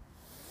man.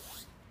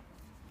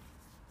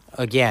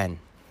 Again,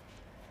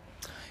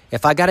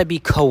 if I got to be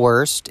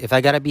coerced, if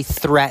I got to be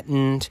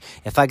threatened,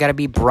 if I got to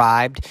be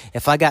bribed,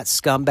 if I got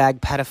scumbag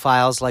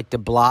pedophiles like de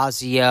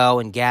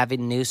Blasio and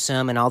Gavin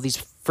Newsom and all these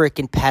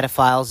freaking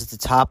pedophiles at the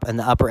top and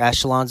the upper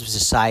echelons of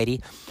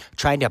society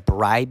trying to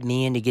bribe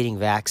me into getting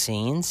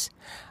vaccines,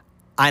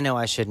 I know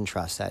I shouldn't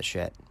trust that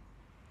shit.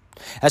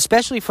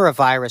 Especially for a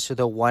virus with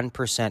a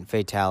 1%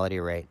 fatality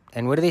rate.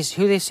 And who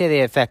they say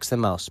they affects the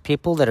most?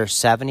 People that are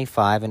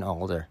 75 and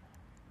older.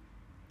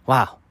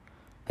 Wow.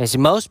 As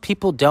most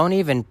people don't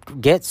even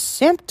get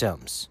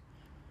symptoms.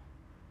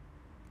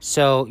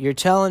 So you're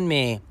telling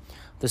me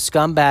the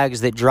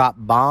scumbags that drop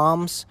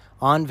bombs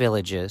on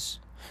villages,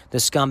 the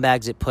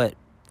scumbags that put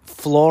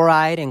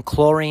fluoride and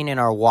chlorine in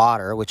our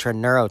water, which are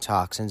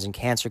neurotoxins and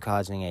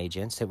cancer-causing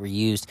agents that were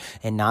used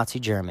in Nazi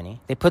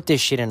Germany, they put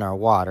this shit in our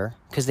water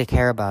because they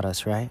care about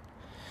us, right?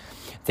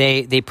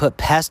 They put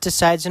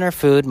pesticides in our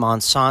food,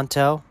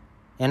 Monsanto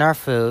in our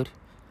food,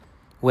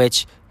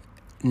 which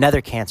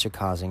another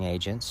cancer-causing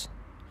agents.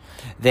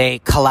 They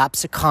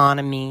collapse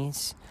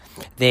economies.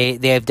 They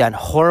have done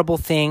horrible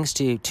things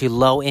to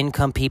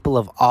low-income people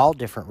of all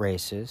different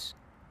races.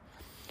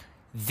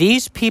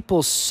 These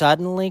people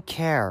suddenly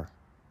care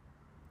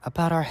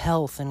about our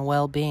health and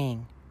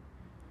well-being.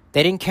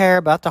 They didn't care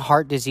about the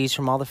heart disease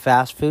from all the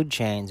fast food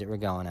chains that were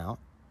going out.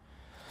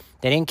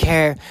 They didn't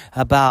care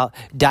about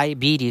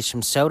diabetes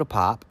from soda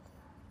pop.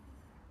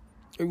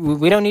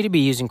 We don't need to be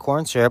using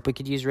corn syrup. We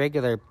could use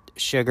regular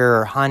sugar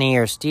or honey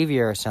or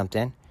stevia or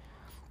something.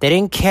 They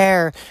didn't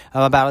care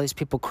about all these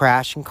people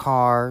crashing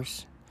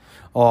cars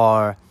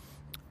or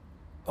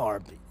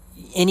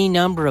any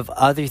number of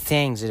other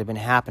things that have been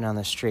happening on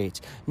the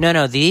streets.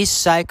 No, these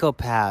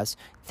psychopaths,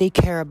 they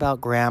care about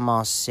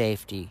grandma's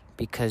safety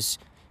because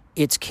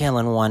it's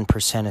killing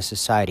 1% of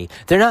society.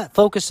 They're not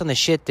focused on the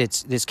shit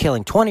that's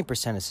killing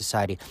 20% of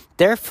society.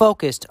 They're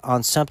focused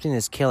on something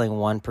that's killing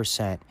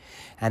 1%.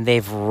 And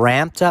they've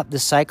ramped up the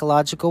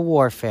psychological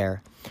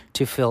warfare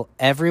to fill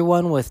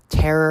everyone with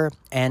terror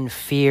and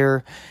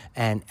fear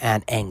and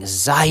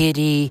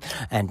anxiety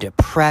and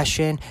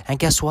depression. And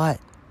guess what?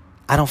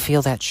 I don't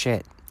feel that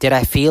shit. Did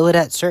I feel it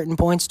at certain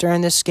points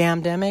during this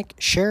scamdemic?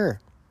 Sure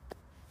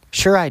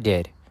I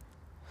did.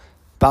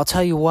 But I'll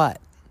tell you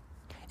what.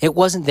 It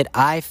wasn't that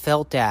I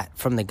felt that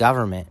from the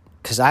government,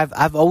 because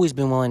I've always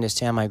been willing to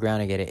stand my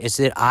ground and get it. It's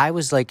that I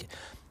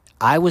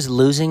was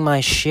losing my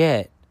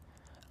shit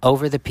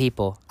over the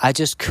people. I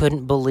just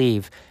couldn't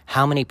believe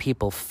how many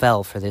people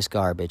fell for this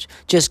garbage.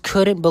 Just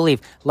couldn't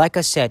believe. Like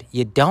I said,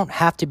 you don't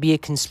have to be a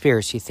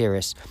conspiracy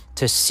theorist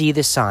to see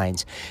the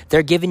signs.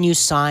 They're giving you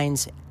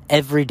signs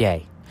every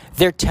day.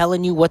 They're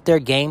telling you what their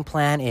game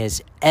plan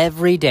is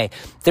every day.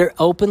 They're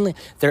openly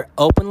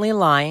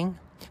lying,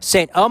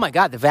 saying, oh my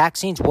God, the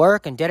vaccines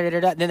work, and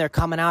da-da-da-da. And then they're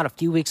coming out a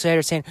few weeks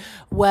later saying,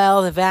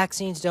 well, the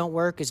vaccines don't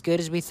work as good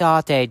as we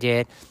thought they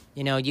did.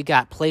 You know, you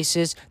got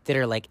places that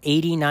are like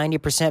 80,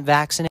 90%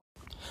 vaccinated.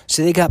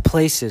 So they got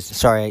places,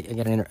 sorry,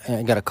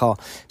 I got a call.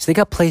 So they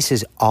got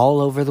places all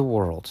over the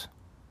world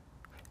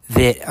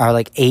that are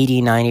like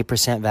 80,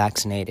 90%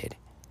 vaccinated.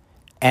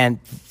 And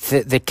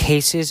the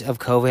cases of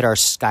COVID are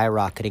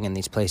skyrocketing in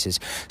these places.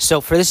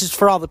 So this is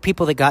for all the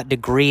people that got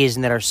degrees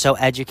and that are so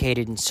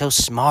educated and so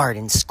smart,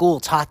 and school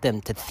taught them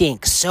to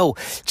think so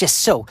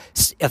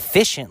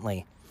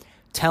efficiently.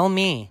 Tell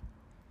me,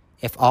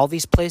 if all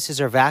these places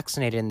are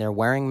vaccinated and they're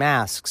wearing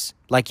masks,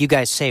 like you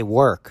guys say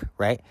work,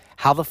 right?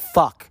 How the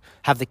fuck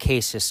have the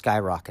cases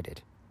skyrocketed?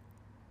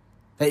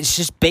 It's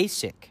just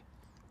basic.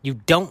 You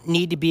don't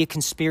need to be a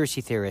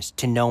conspiracy theorist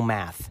to know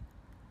math.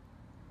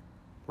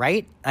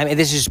 Right? I mean,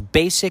 this is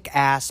basic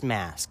ass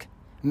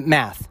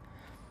math.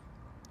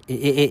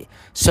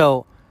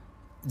 So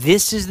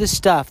this is the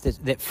stuff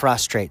that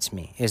frustrates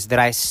me, is that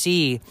I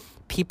see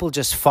people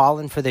just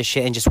falling for this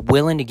shit and just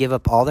willing to give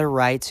up all their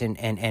rights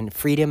and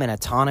freedom and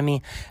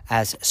autonomy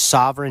as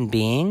sovereign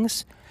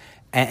beings.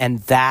 And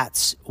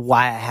that's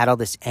why I had all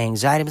this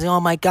anxiety. I was like,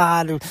 oh my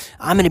God,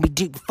 I'm going to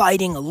be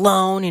fighting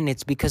alone. And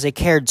it's because I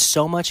cared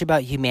so much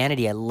about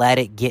humanity. I let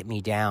it get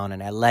me down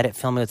and I let it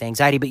fill me with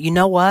anxiety. But you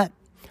know what?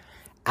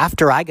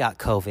 After I got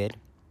COVID,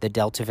 the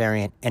Delta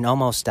variant, and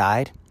almost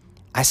died,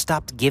 I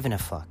stopped giving a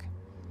fuck.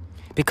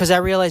 Because I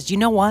realized, you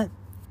know what?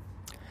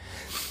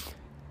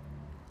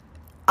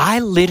 I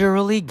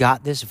literally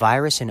got this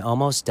virus and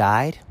almost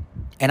died,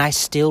 and I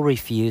still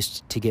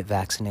refused to get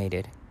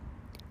vaccinated.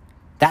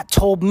 That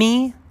told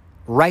me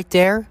right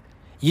there,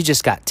 you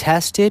just got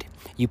tested,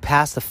 you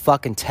passed the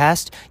fucking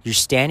test, you're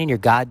standing your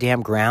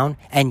goddamn ground,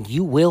 and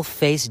you will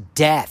face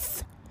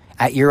death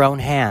at your own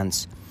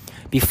hands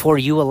before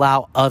you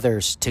allow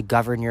others to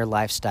govern your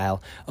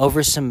lifestyle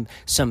over some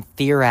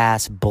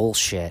fear-ass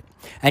bullshit.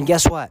 And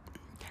guess what?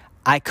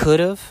 I could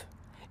have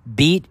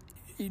beat,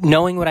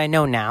 knowing what I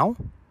know now,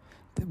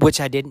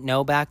 which I didn't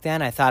know back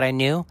then, I thought I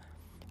knew.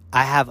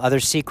 I have other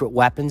secret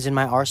weapons in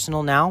my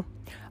arsenal now.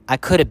 I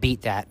could have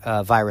beat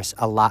that virus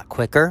a lot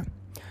quicker,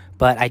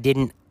 but I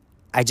didn't.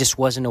 I just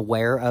wasn't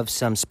aware of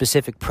some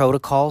specific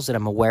protocols that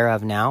I'm aware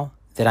of now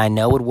that I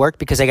know would work,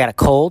 because I got a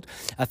cold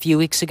a few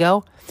weeks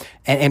ago.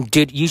 And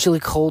dude, usually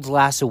colds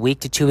last a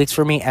week to 2 weeks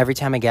for me every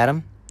time I get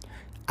them.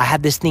 I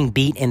had this thing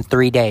beat in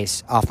 3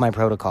 days off my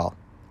protocol.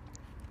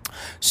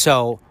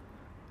 So,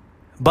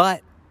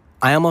 but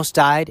I almost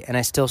died, and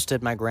I still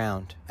stood my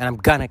ground. And I'm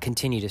going to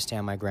continue to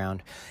stand my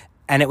ground.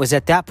 And it was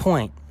at that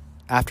point,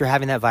 after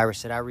having that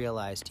virus, that I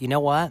realized, you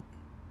know what?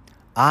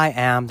 I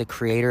am the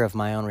creator of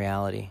my own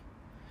reality.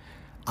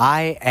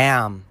 I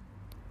am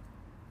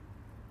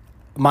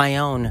my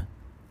own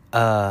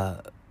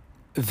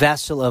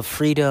vessel of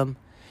freedom,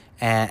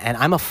 and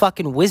I'm a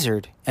fucking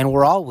wizard, and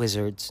we're all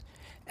wizards.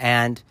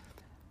 And,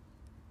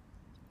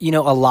 you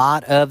know, a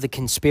lot of the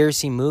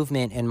conspiracy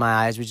movement in my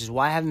eyes, which is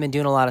why I haven't been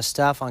doing a lot of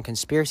stuff on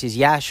conspiracies.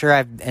 Yeah, sure,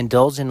 I've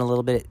indulged in a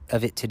little bit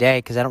of it today,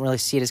 because I don't really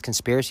see it as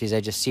conspiracies. I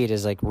just see it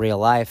as like real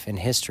life and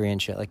history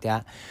and shit like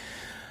that.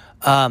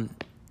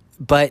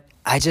 But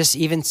I just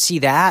even see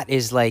that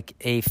as like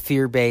a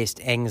fear-based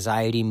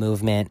anxiety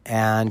movement,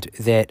 and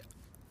that,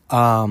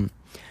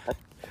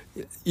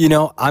 you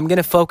know, I'm going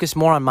to focus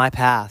more on my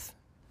path,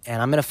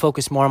 and I'm going to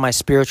focus more on my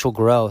spiritual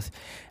growth.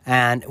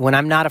 And when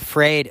I'm not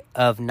afraid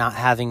of not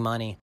having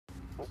money,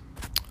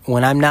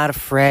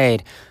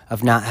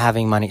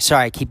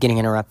 sorry, I keep getting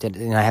interrupted,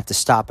 and I have to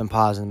stop and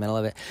pause in the middle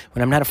of it.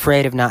 When I'm not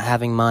afraid of not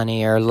having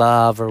money or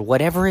love or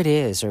whatever it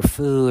is, or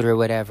food or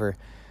whatever,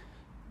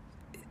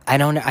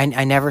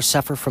 I never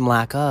suffer from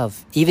lack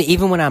of,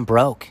 even when I'm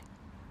broke,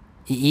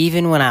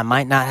 even when I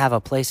might not have a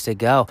place to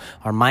go,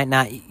 or might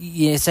not,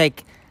 it's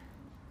like,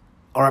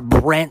 or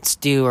rents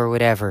due or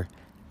whatever.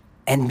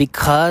 And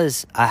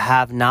because I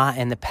have not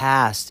in the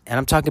past, and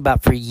I'm talking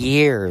about for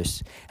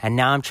years, and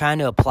now I'm trying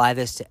to apply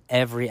this to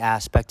every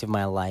aspect of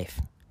my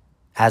life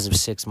as of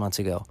 6 months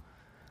ago.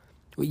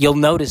 You'll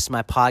notice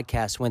my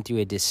podcast went through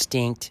a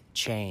distinct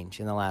change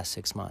in the last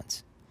 6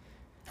 months.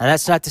 And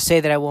that's not to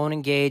say that I won't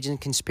engage in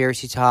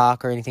conspiracy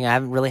talk or anything. I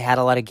haven't really had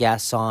a lot of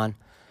guests on.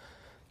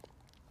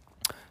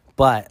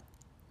 But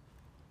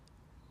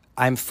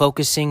I'm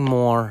focusing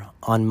more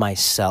on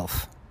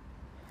myself.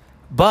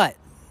 But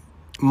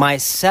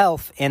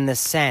myself in the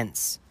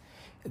sense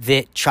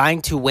that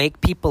trying to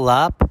wake people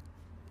up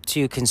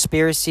to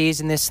conspiracies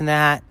and this and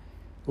that,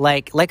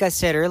 like I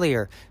said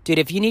earlier, dude,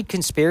 if you need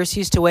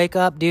conspiracies to wake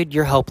up, dude,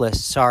 you're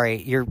hopeless.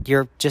 Sorry,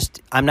 you're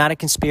just, I'm not a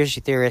conspiracy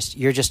theorist.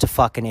 You're just a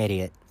fucking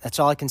idiot. That's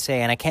all I can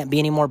say. And I can't be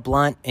any more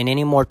blunt and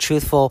any more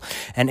truthful.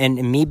 And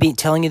me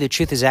telling you the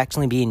truth is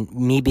actually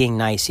me being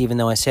nice, even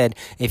though I said,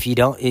 if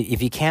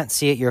you can't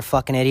see it, you're a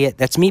fucking idiot.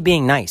 That's me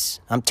being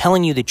nice. I'm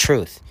telling you the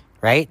truth,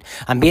 right?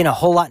 I'm being a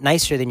whole lot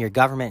nicer than your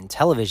government and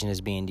television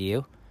is being to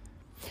you.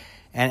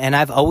 And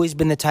I've always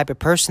been the type of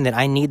person that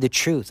I need the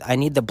truth. I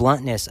need the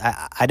bluntness.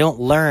 I don't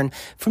learn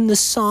from the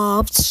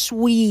soft,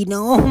 sweet,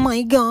 oh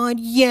my God,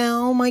 yeah,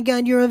 oh my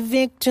God, you're a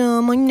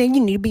victim. You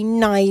need to be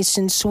nice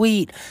and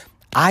sweet.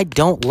 I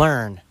don't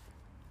learn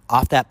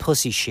off that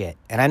pussy shit.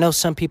 And I know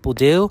some people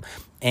do.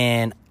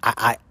 And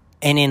and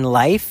in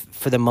life,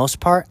 for the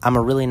most part, I'm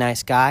a really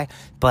nice guy.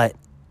 But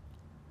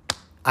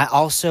I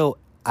also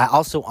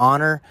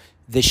honor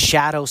the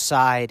shadow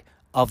side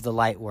of the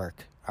light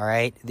work. All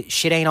right?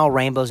 Shit ain't all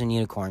rainbows and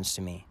unicorns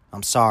to me.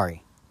 I'm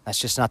sorry. That's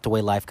just not the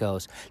way life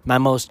goes. My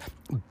most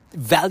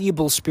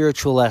valuable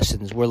spiritual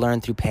lessons were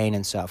learned through pain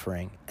and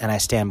suffering. And I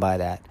stand by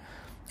that.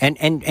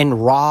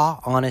 And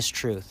raw, honest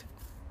truth.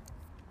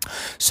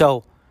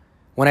 So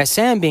when I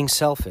say I'm being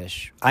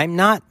selfish, I'm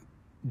not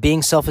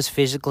being selfish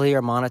physically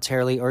or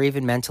monetarily or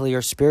even mentally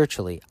or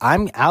spiritually.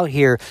 I'm out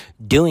here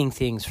doing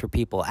things for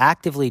people,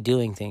 actively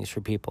doing things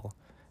for people,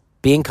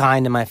 being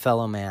kind to my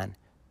fellow man,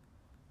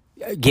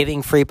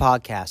 giving free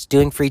podcasts,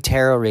 doing free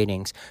tarot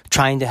readings,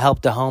 trying to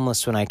help the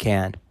homeless when I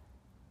can,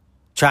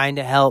 trying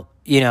to help,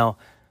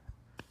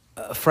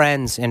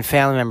 friends and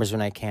family members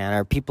when I can,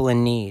 or people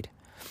in need.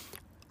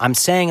 I'm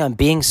saying I'm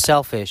being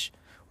selfish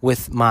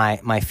with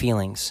my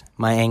feelings,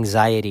 my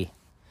anxiety,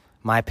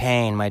 my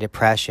pain, my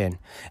depression,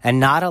 and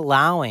not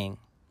allowing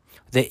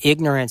the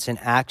ignorance and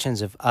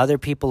actions of other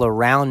people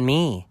around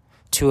me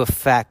to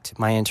affect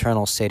my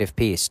internal state of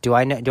peace. Do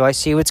I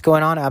see what's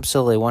going on?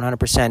 Absolutely,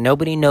 100%.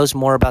 Nobody knows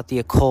more about the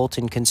occult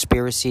and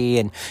conspiracy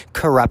and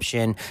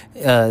corruption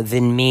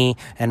than me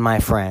and my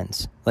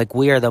friends. Like,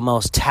 we are the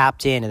most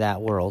tapped into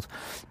that world.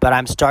 But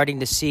I'm starting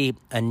to see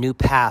a new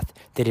path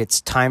that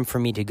it's time for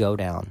me to go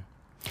down.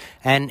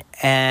 And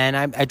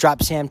I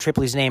dropped Sam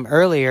Tripoli's name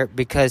earlier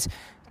because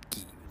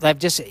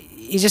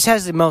he just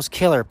has the most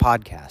killer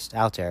podcast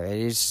out there.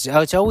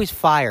 It's always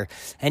fire.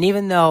 And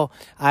even though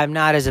I'm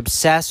not as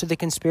obsessed with the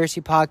conspiracy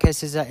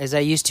podcast as I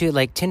used to,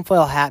 like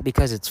Tinfoil Hat,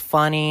 because it's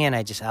funny, and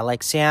I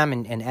like Sam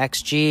and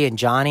XG and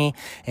Johnny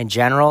in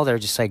general. They're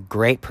just like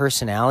great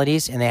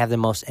personalities, and they have the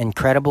most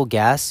incredible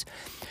guests.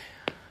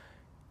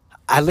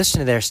 I listen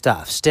to their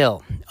stuff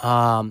still.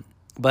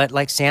 But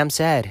like Sam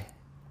said,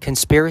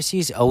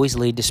 conspiracies always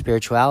lead to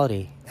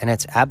spirituality, and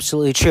it's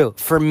absolutely true.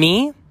 For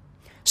me,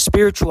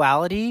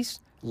 spiritualities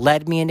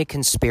led me into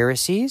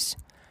conspiracies.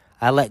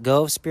 I let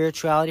go of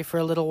spirituality for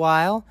a little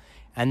while,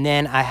 and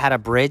then I had a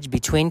bridge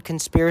between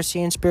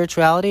conspiracy and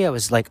spirituality. I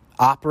was like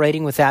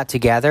operating with that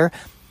together,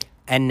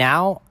 and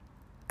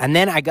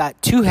then I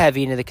got too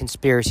heavy into the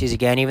conspiracies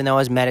again, even though I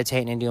was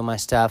meditating and doing my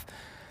stuff.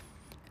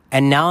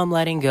 And now I'm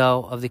letting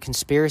go of the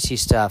conspiracy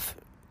stuff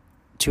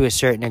to a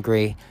certain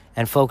degree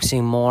and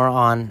focusing more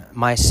on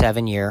my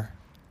 7-year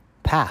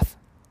path,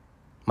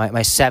 my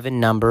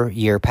 7-number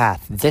year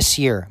path. This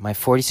year, my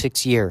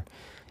 46th year,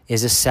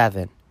 is a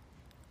 7.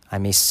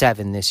 I'm a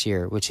 7 this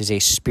year, which is a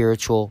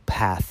spiritual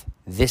path.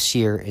 This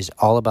year is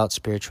all about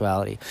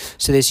spirituality.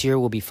 So this year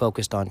we'll be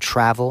focused on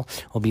travel.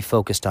 We'll be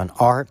focused on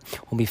art.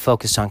 We'll be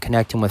focused on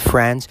connecting with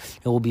friends.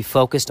 It will be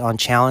focused on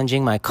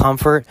challenging my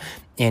comfort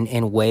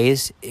in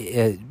ways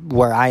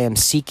where I am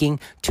seeking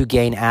to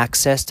gain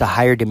access to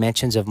higher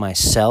dimensions of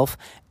myself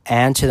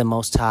and to the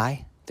Most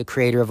High, the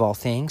creator of all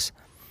things,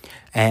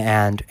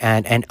 and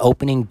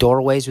opening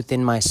doorways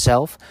within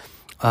myself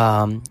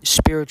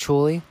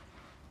spiritually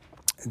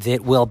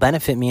that will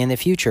benefit me in the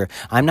future.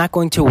 I'm not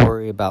going to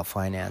worry about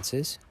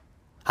finances.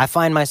 I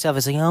find myself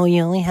as like, oh,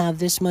 you only have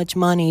this much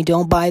money.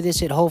 Don't buy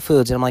this at Whole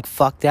Foods. And I'm like,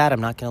 fuck that. I'm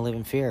not going to live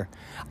in fear.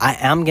 I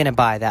am going to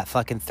buy that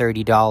fucking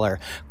 $30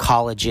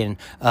 collagen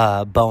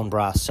bone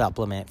broth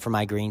supplement for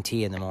my green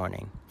tea in the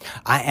morning.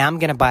 I am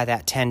going to buy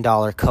that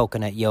 $10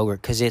 coconut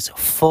yogurt because it's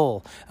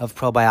full of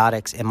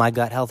probiotics and my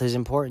gut health is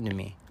important to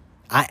me.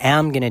 I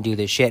am going to do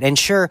this shit. And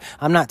sure,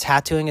 I'm not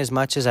tattooing as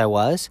much as I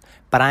was,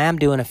 but I am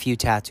doing a few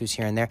tattoos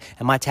here and there.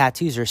 And my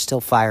tattoos are still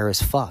fire as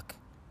fuck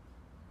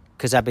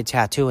because I've been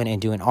tattooing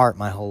and doing art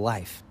my whole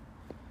life.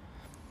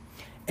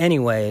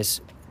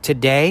 Anyways,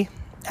 today,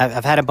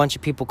 I've had a bunch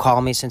of people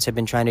call me since I've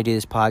been trying to do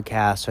this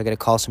podcast. So I got to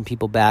call some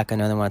people back. I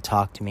know they want to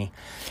talk to me.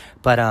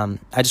 But I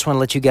just want to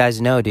let you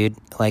guys know, dude,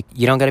 like,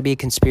 you don't got to be a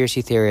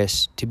conspiracy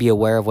theorist to be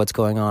aware of what's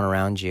going on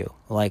around you.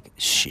 Like,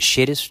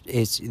 shit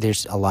is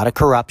there's a lot of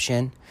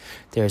corruption.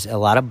 There's a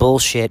lot of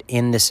bullshit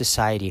in the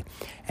society.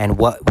 And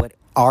what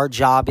our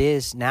job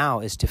is now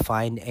is to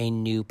find a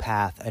new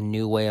path, a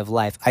new way of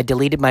life. I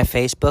deleted my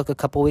Facebook a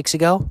couple weeks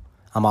ago.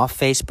 I'm off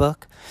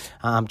Facebook.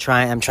 I'm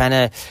trying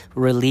to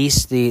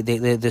release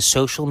the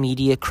social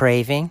media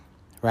craving,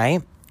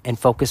 right? And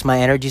focus my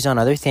energies on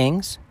other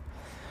things.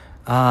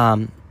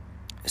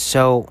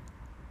 So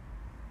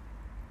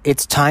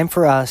it's time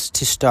for us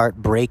to start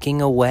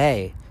breaking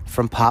away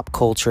from pop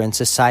culture and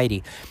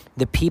society.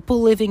 The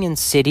people living in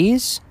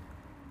cities,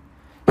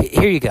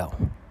 here you go.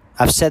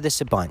 I've said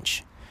this a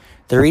bunch.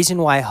 The reason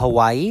why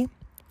Hawaii,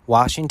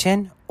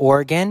 Washington,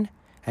 Oregon,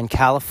 and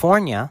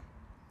California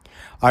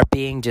are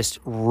being just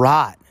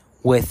wrought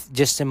with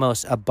just the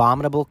most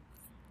abominable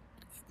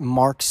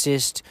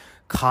Marxist,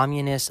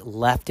 communist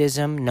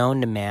leftism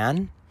known to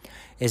man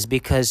is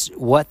because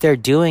what they're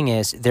doing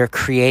is they're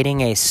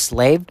creating a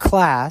slave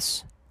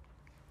class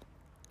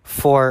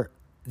for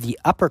the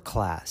upper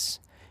class.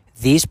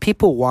 These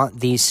people want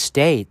these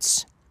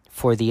states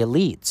for the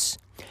elites.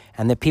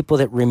 And the people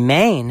that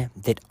remain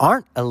that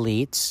aren't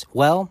elites,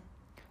 well,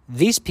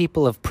 these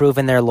people have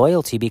proven their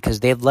loyalty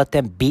because they've let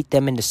them beat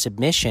them into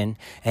submission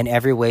in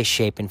every way,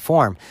 shape, and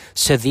form.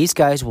 So these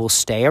guys will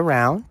stay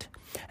around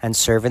and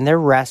serve in their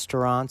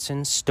restaurants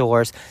and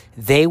stores.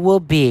 They will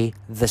be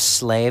the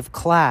slave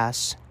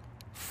class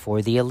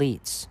for the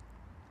elites.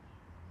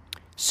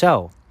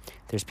 So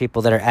there's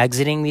people that are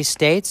exiting these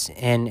states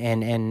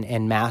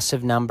in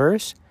massive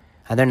numbers,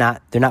 and they're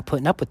not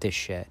putting up with this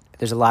shit.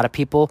 There's a lot of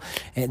people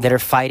that are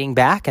fighting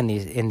back in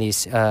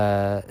these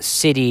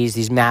cities,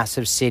 these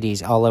massive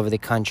cities all over the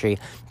country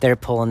that are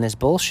pulling this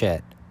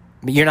bullshit.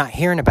 But you're not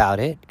hearing about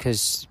it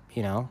because,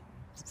 you know,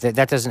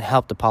 that doesn't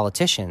help the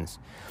politicians.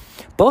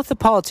 Both the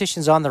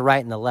politicians on the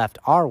right and the left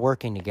are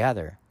working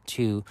together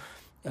to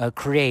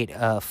create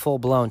a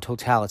full-blown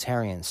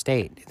totalitarian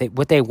state.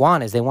 What they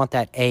want is they want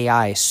that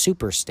AI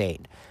super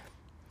state,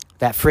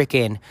 that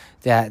freaking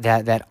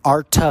that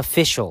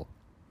artificial,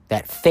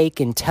 that fake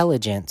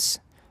intelligence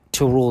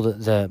to rule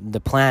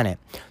the planet.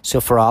 So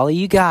for all of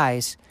you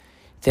guys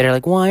that are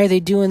like, why are they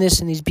doing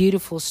this in these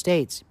beautiful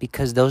states?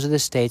 Because those are the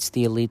states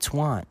the elites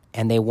want,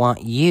 and they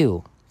want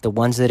you the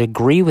ones that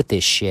agree with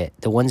this shit,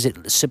 the ones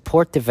that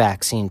support the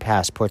vaccine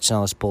passports and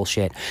all this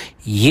bullshit,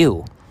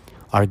 you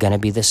are going to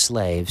be the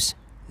slaves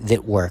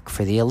that work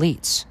for the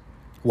elites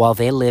while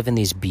they live in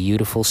these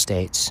beautiful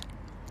states.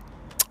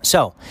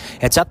 So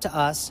it's up to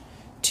us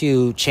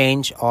to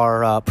change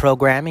our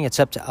programming. It's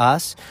up to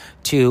us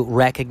to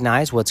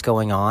recognize what's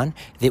going on,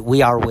 that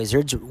we are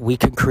wizards. We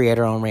can create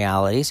our own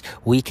realities.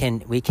 We can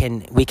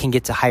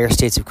get to higher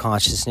states of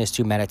consciousness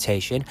through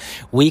meditation.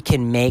 We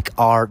can make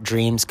our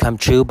dreams come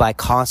true by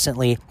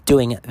constantly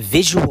doing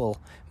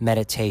visual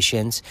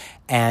meditations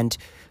and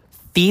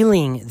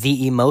feeling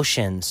the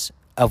emotions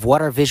of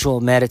what our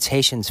visual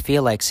meditations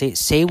feel like.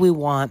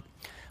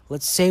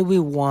 Let's say we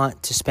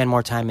want to spend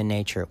more time in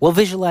nature. Well,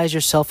 visualize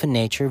yourself in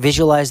nature.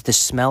 Visualize the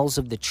smells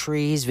of the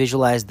trees.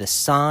 Visualize the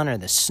sun or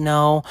the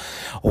snow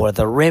or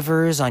the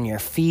rivers on your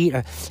feet.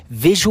 Or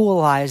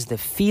visualize the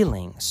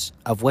feelings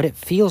of what it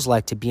feels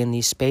like to be in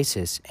these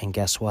spaces. And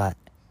guess what?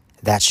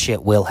 That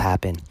shit will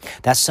happen.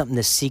 That's something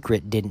The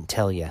Secret didn't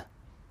tell you.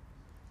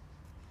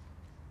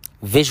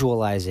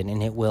 Visualize it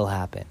and it will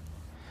happen.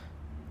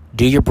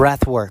 Do your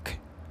breath work.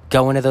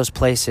 Go into those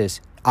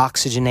places.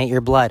 Oxygenate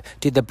your blood.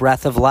 Dude, the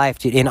breath of life.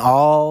 Dude, in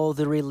all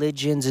the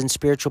religions and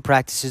spiritual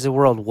practices of the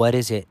world, what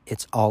is it?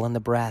 It's all in the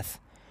breath.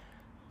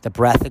 The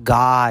breath of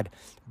God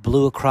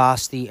blew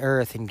across the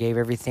earth and gave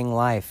everything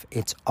life.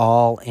 It's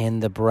all in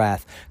the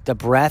breath. The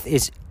breath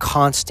is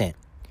constant.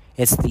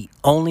 It's the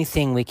only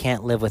thing we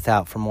can't live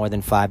without for more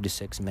than 5 to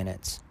 6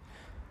 minutes.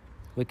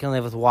 We can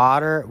live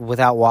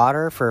without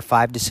water for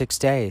 5 to 6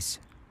 days.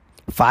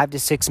 5 to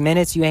 6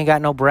 minutes, you ain't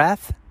got no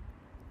breath,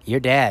 you're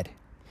dead.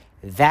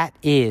 That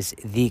is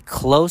the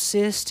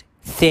closest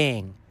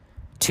thing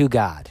to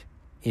God,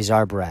 is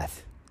our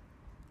breath.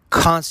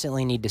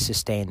 Constantly need to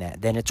sustain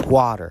that. Then it's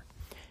water.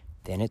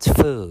 Then it's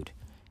food.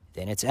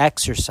 Then it's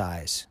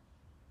exercise.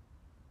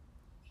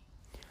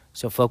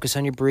 So focus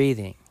on your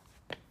breathing.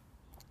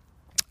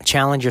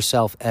 Challenge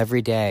yourself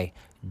every day.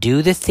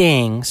 Do the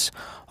things,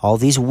 all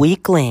these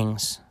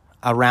weaklings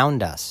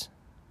around us.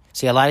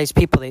 See, a lot of these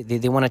people,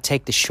 they want to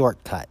take the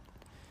shortcut.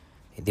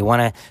 They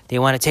want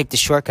to take the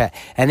shortcut.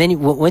 And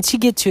then once you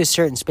get to a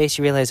certain space,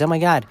 you realize, oh my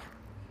God,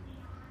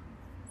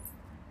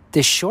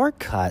 the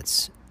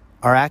shortcuts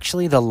are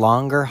actually the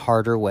longer,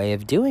 harder way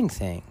of doing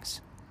things.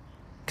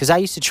 Because I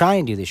used to try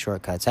and do the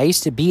shortcuts. I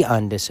used to be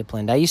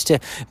undisciplined. I used to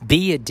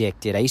be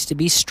addicted. I used to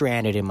be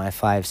stranded in my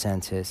 5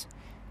 senses.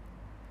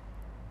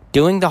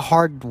 Doing the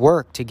hard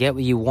work to get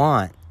what you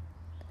want,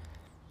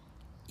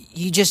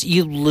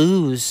 you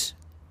lose.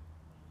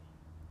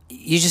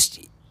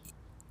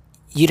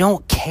 You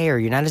don't care.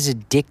 You're not as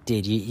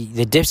addicted.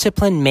 The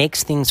discipline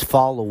makes things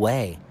fall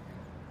away.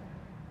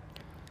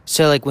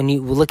 So, like when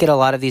you look at a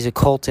lot of these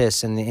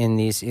occultists and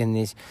these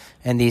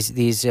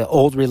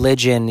old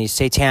religion, these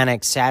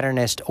satanic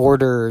Saturnist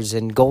orders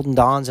and Golden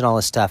Dawns and all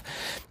this stuff,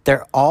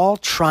 they're all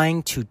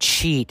trying to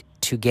cheat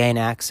to gain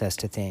access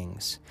to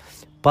things.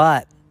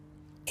 But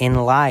in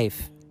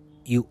life,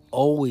 you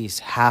always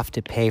have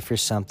to pay for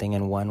something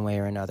in one way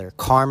or another.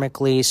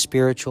 Karmically,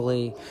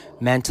 spiritually,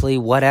 mentally,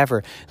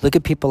 whatever. Look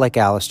at people like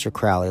Aleister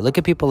Crowley. Look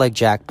at people like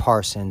Jack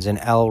Parsons and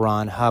L.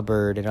 Ron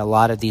Hubbard and a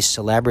lot of these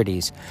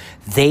celebrities.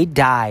 They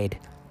died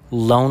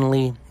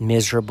lonely,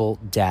 miserable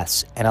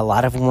deaths. And a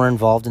lot of them were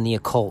involved in the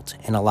occult.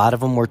 And a lot of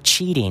them were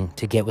cheating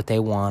to get what they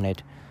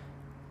wanted.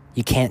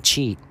 You can't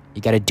cheat.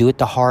 You got to do it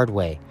the hard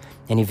way.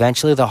 And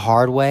eventually the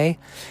hard way,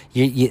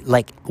 you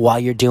like while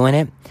you're doing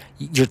it,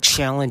 you're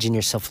challenging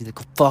yourself. You're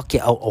like, fuck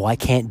yeah. Oh, I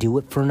can't do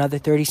it for another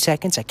 30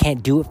 seconds. I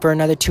can't do it for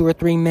another 2 or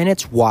 3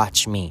 minutes.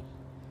 Watch me.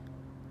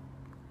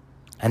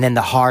 And then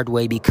the hard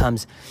way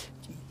becomes,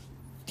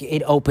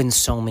 it opens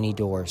so many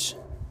doors.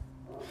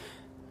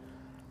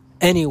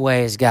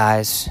 Anyways,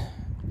 guys,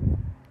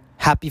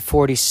 happy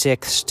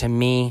 46 to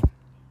me.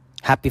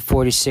 Happy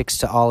 46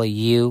 to all of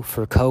you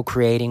for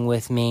co-creating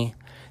with me.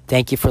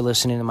 Thank you for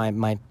listening to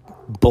my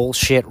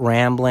bullshit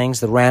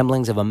ramblings, the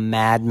ramblings of a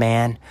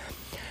madman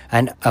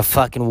and a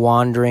fucking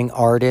wandering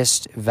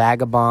artist,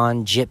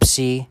 vagabond,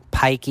 gypsy,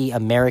 pikey,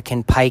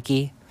 American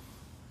pikey.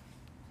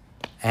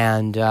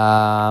 And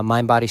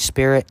mind, body,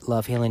 spirit,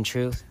 love, healing,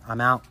 truth.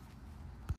 I'm out.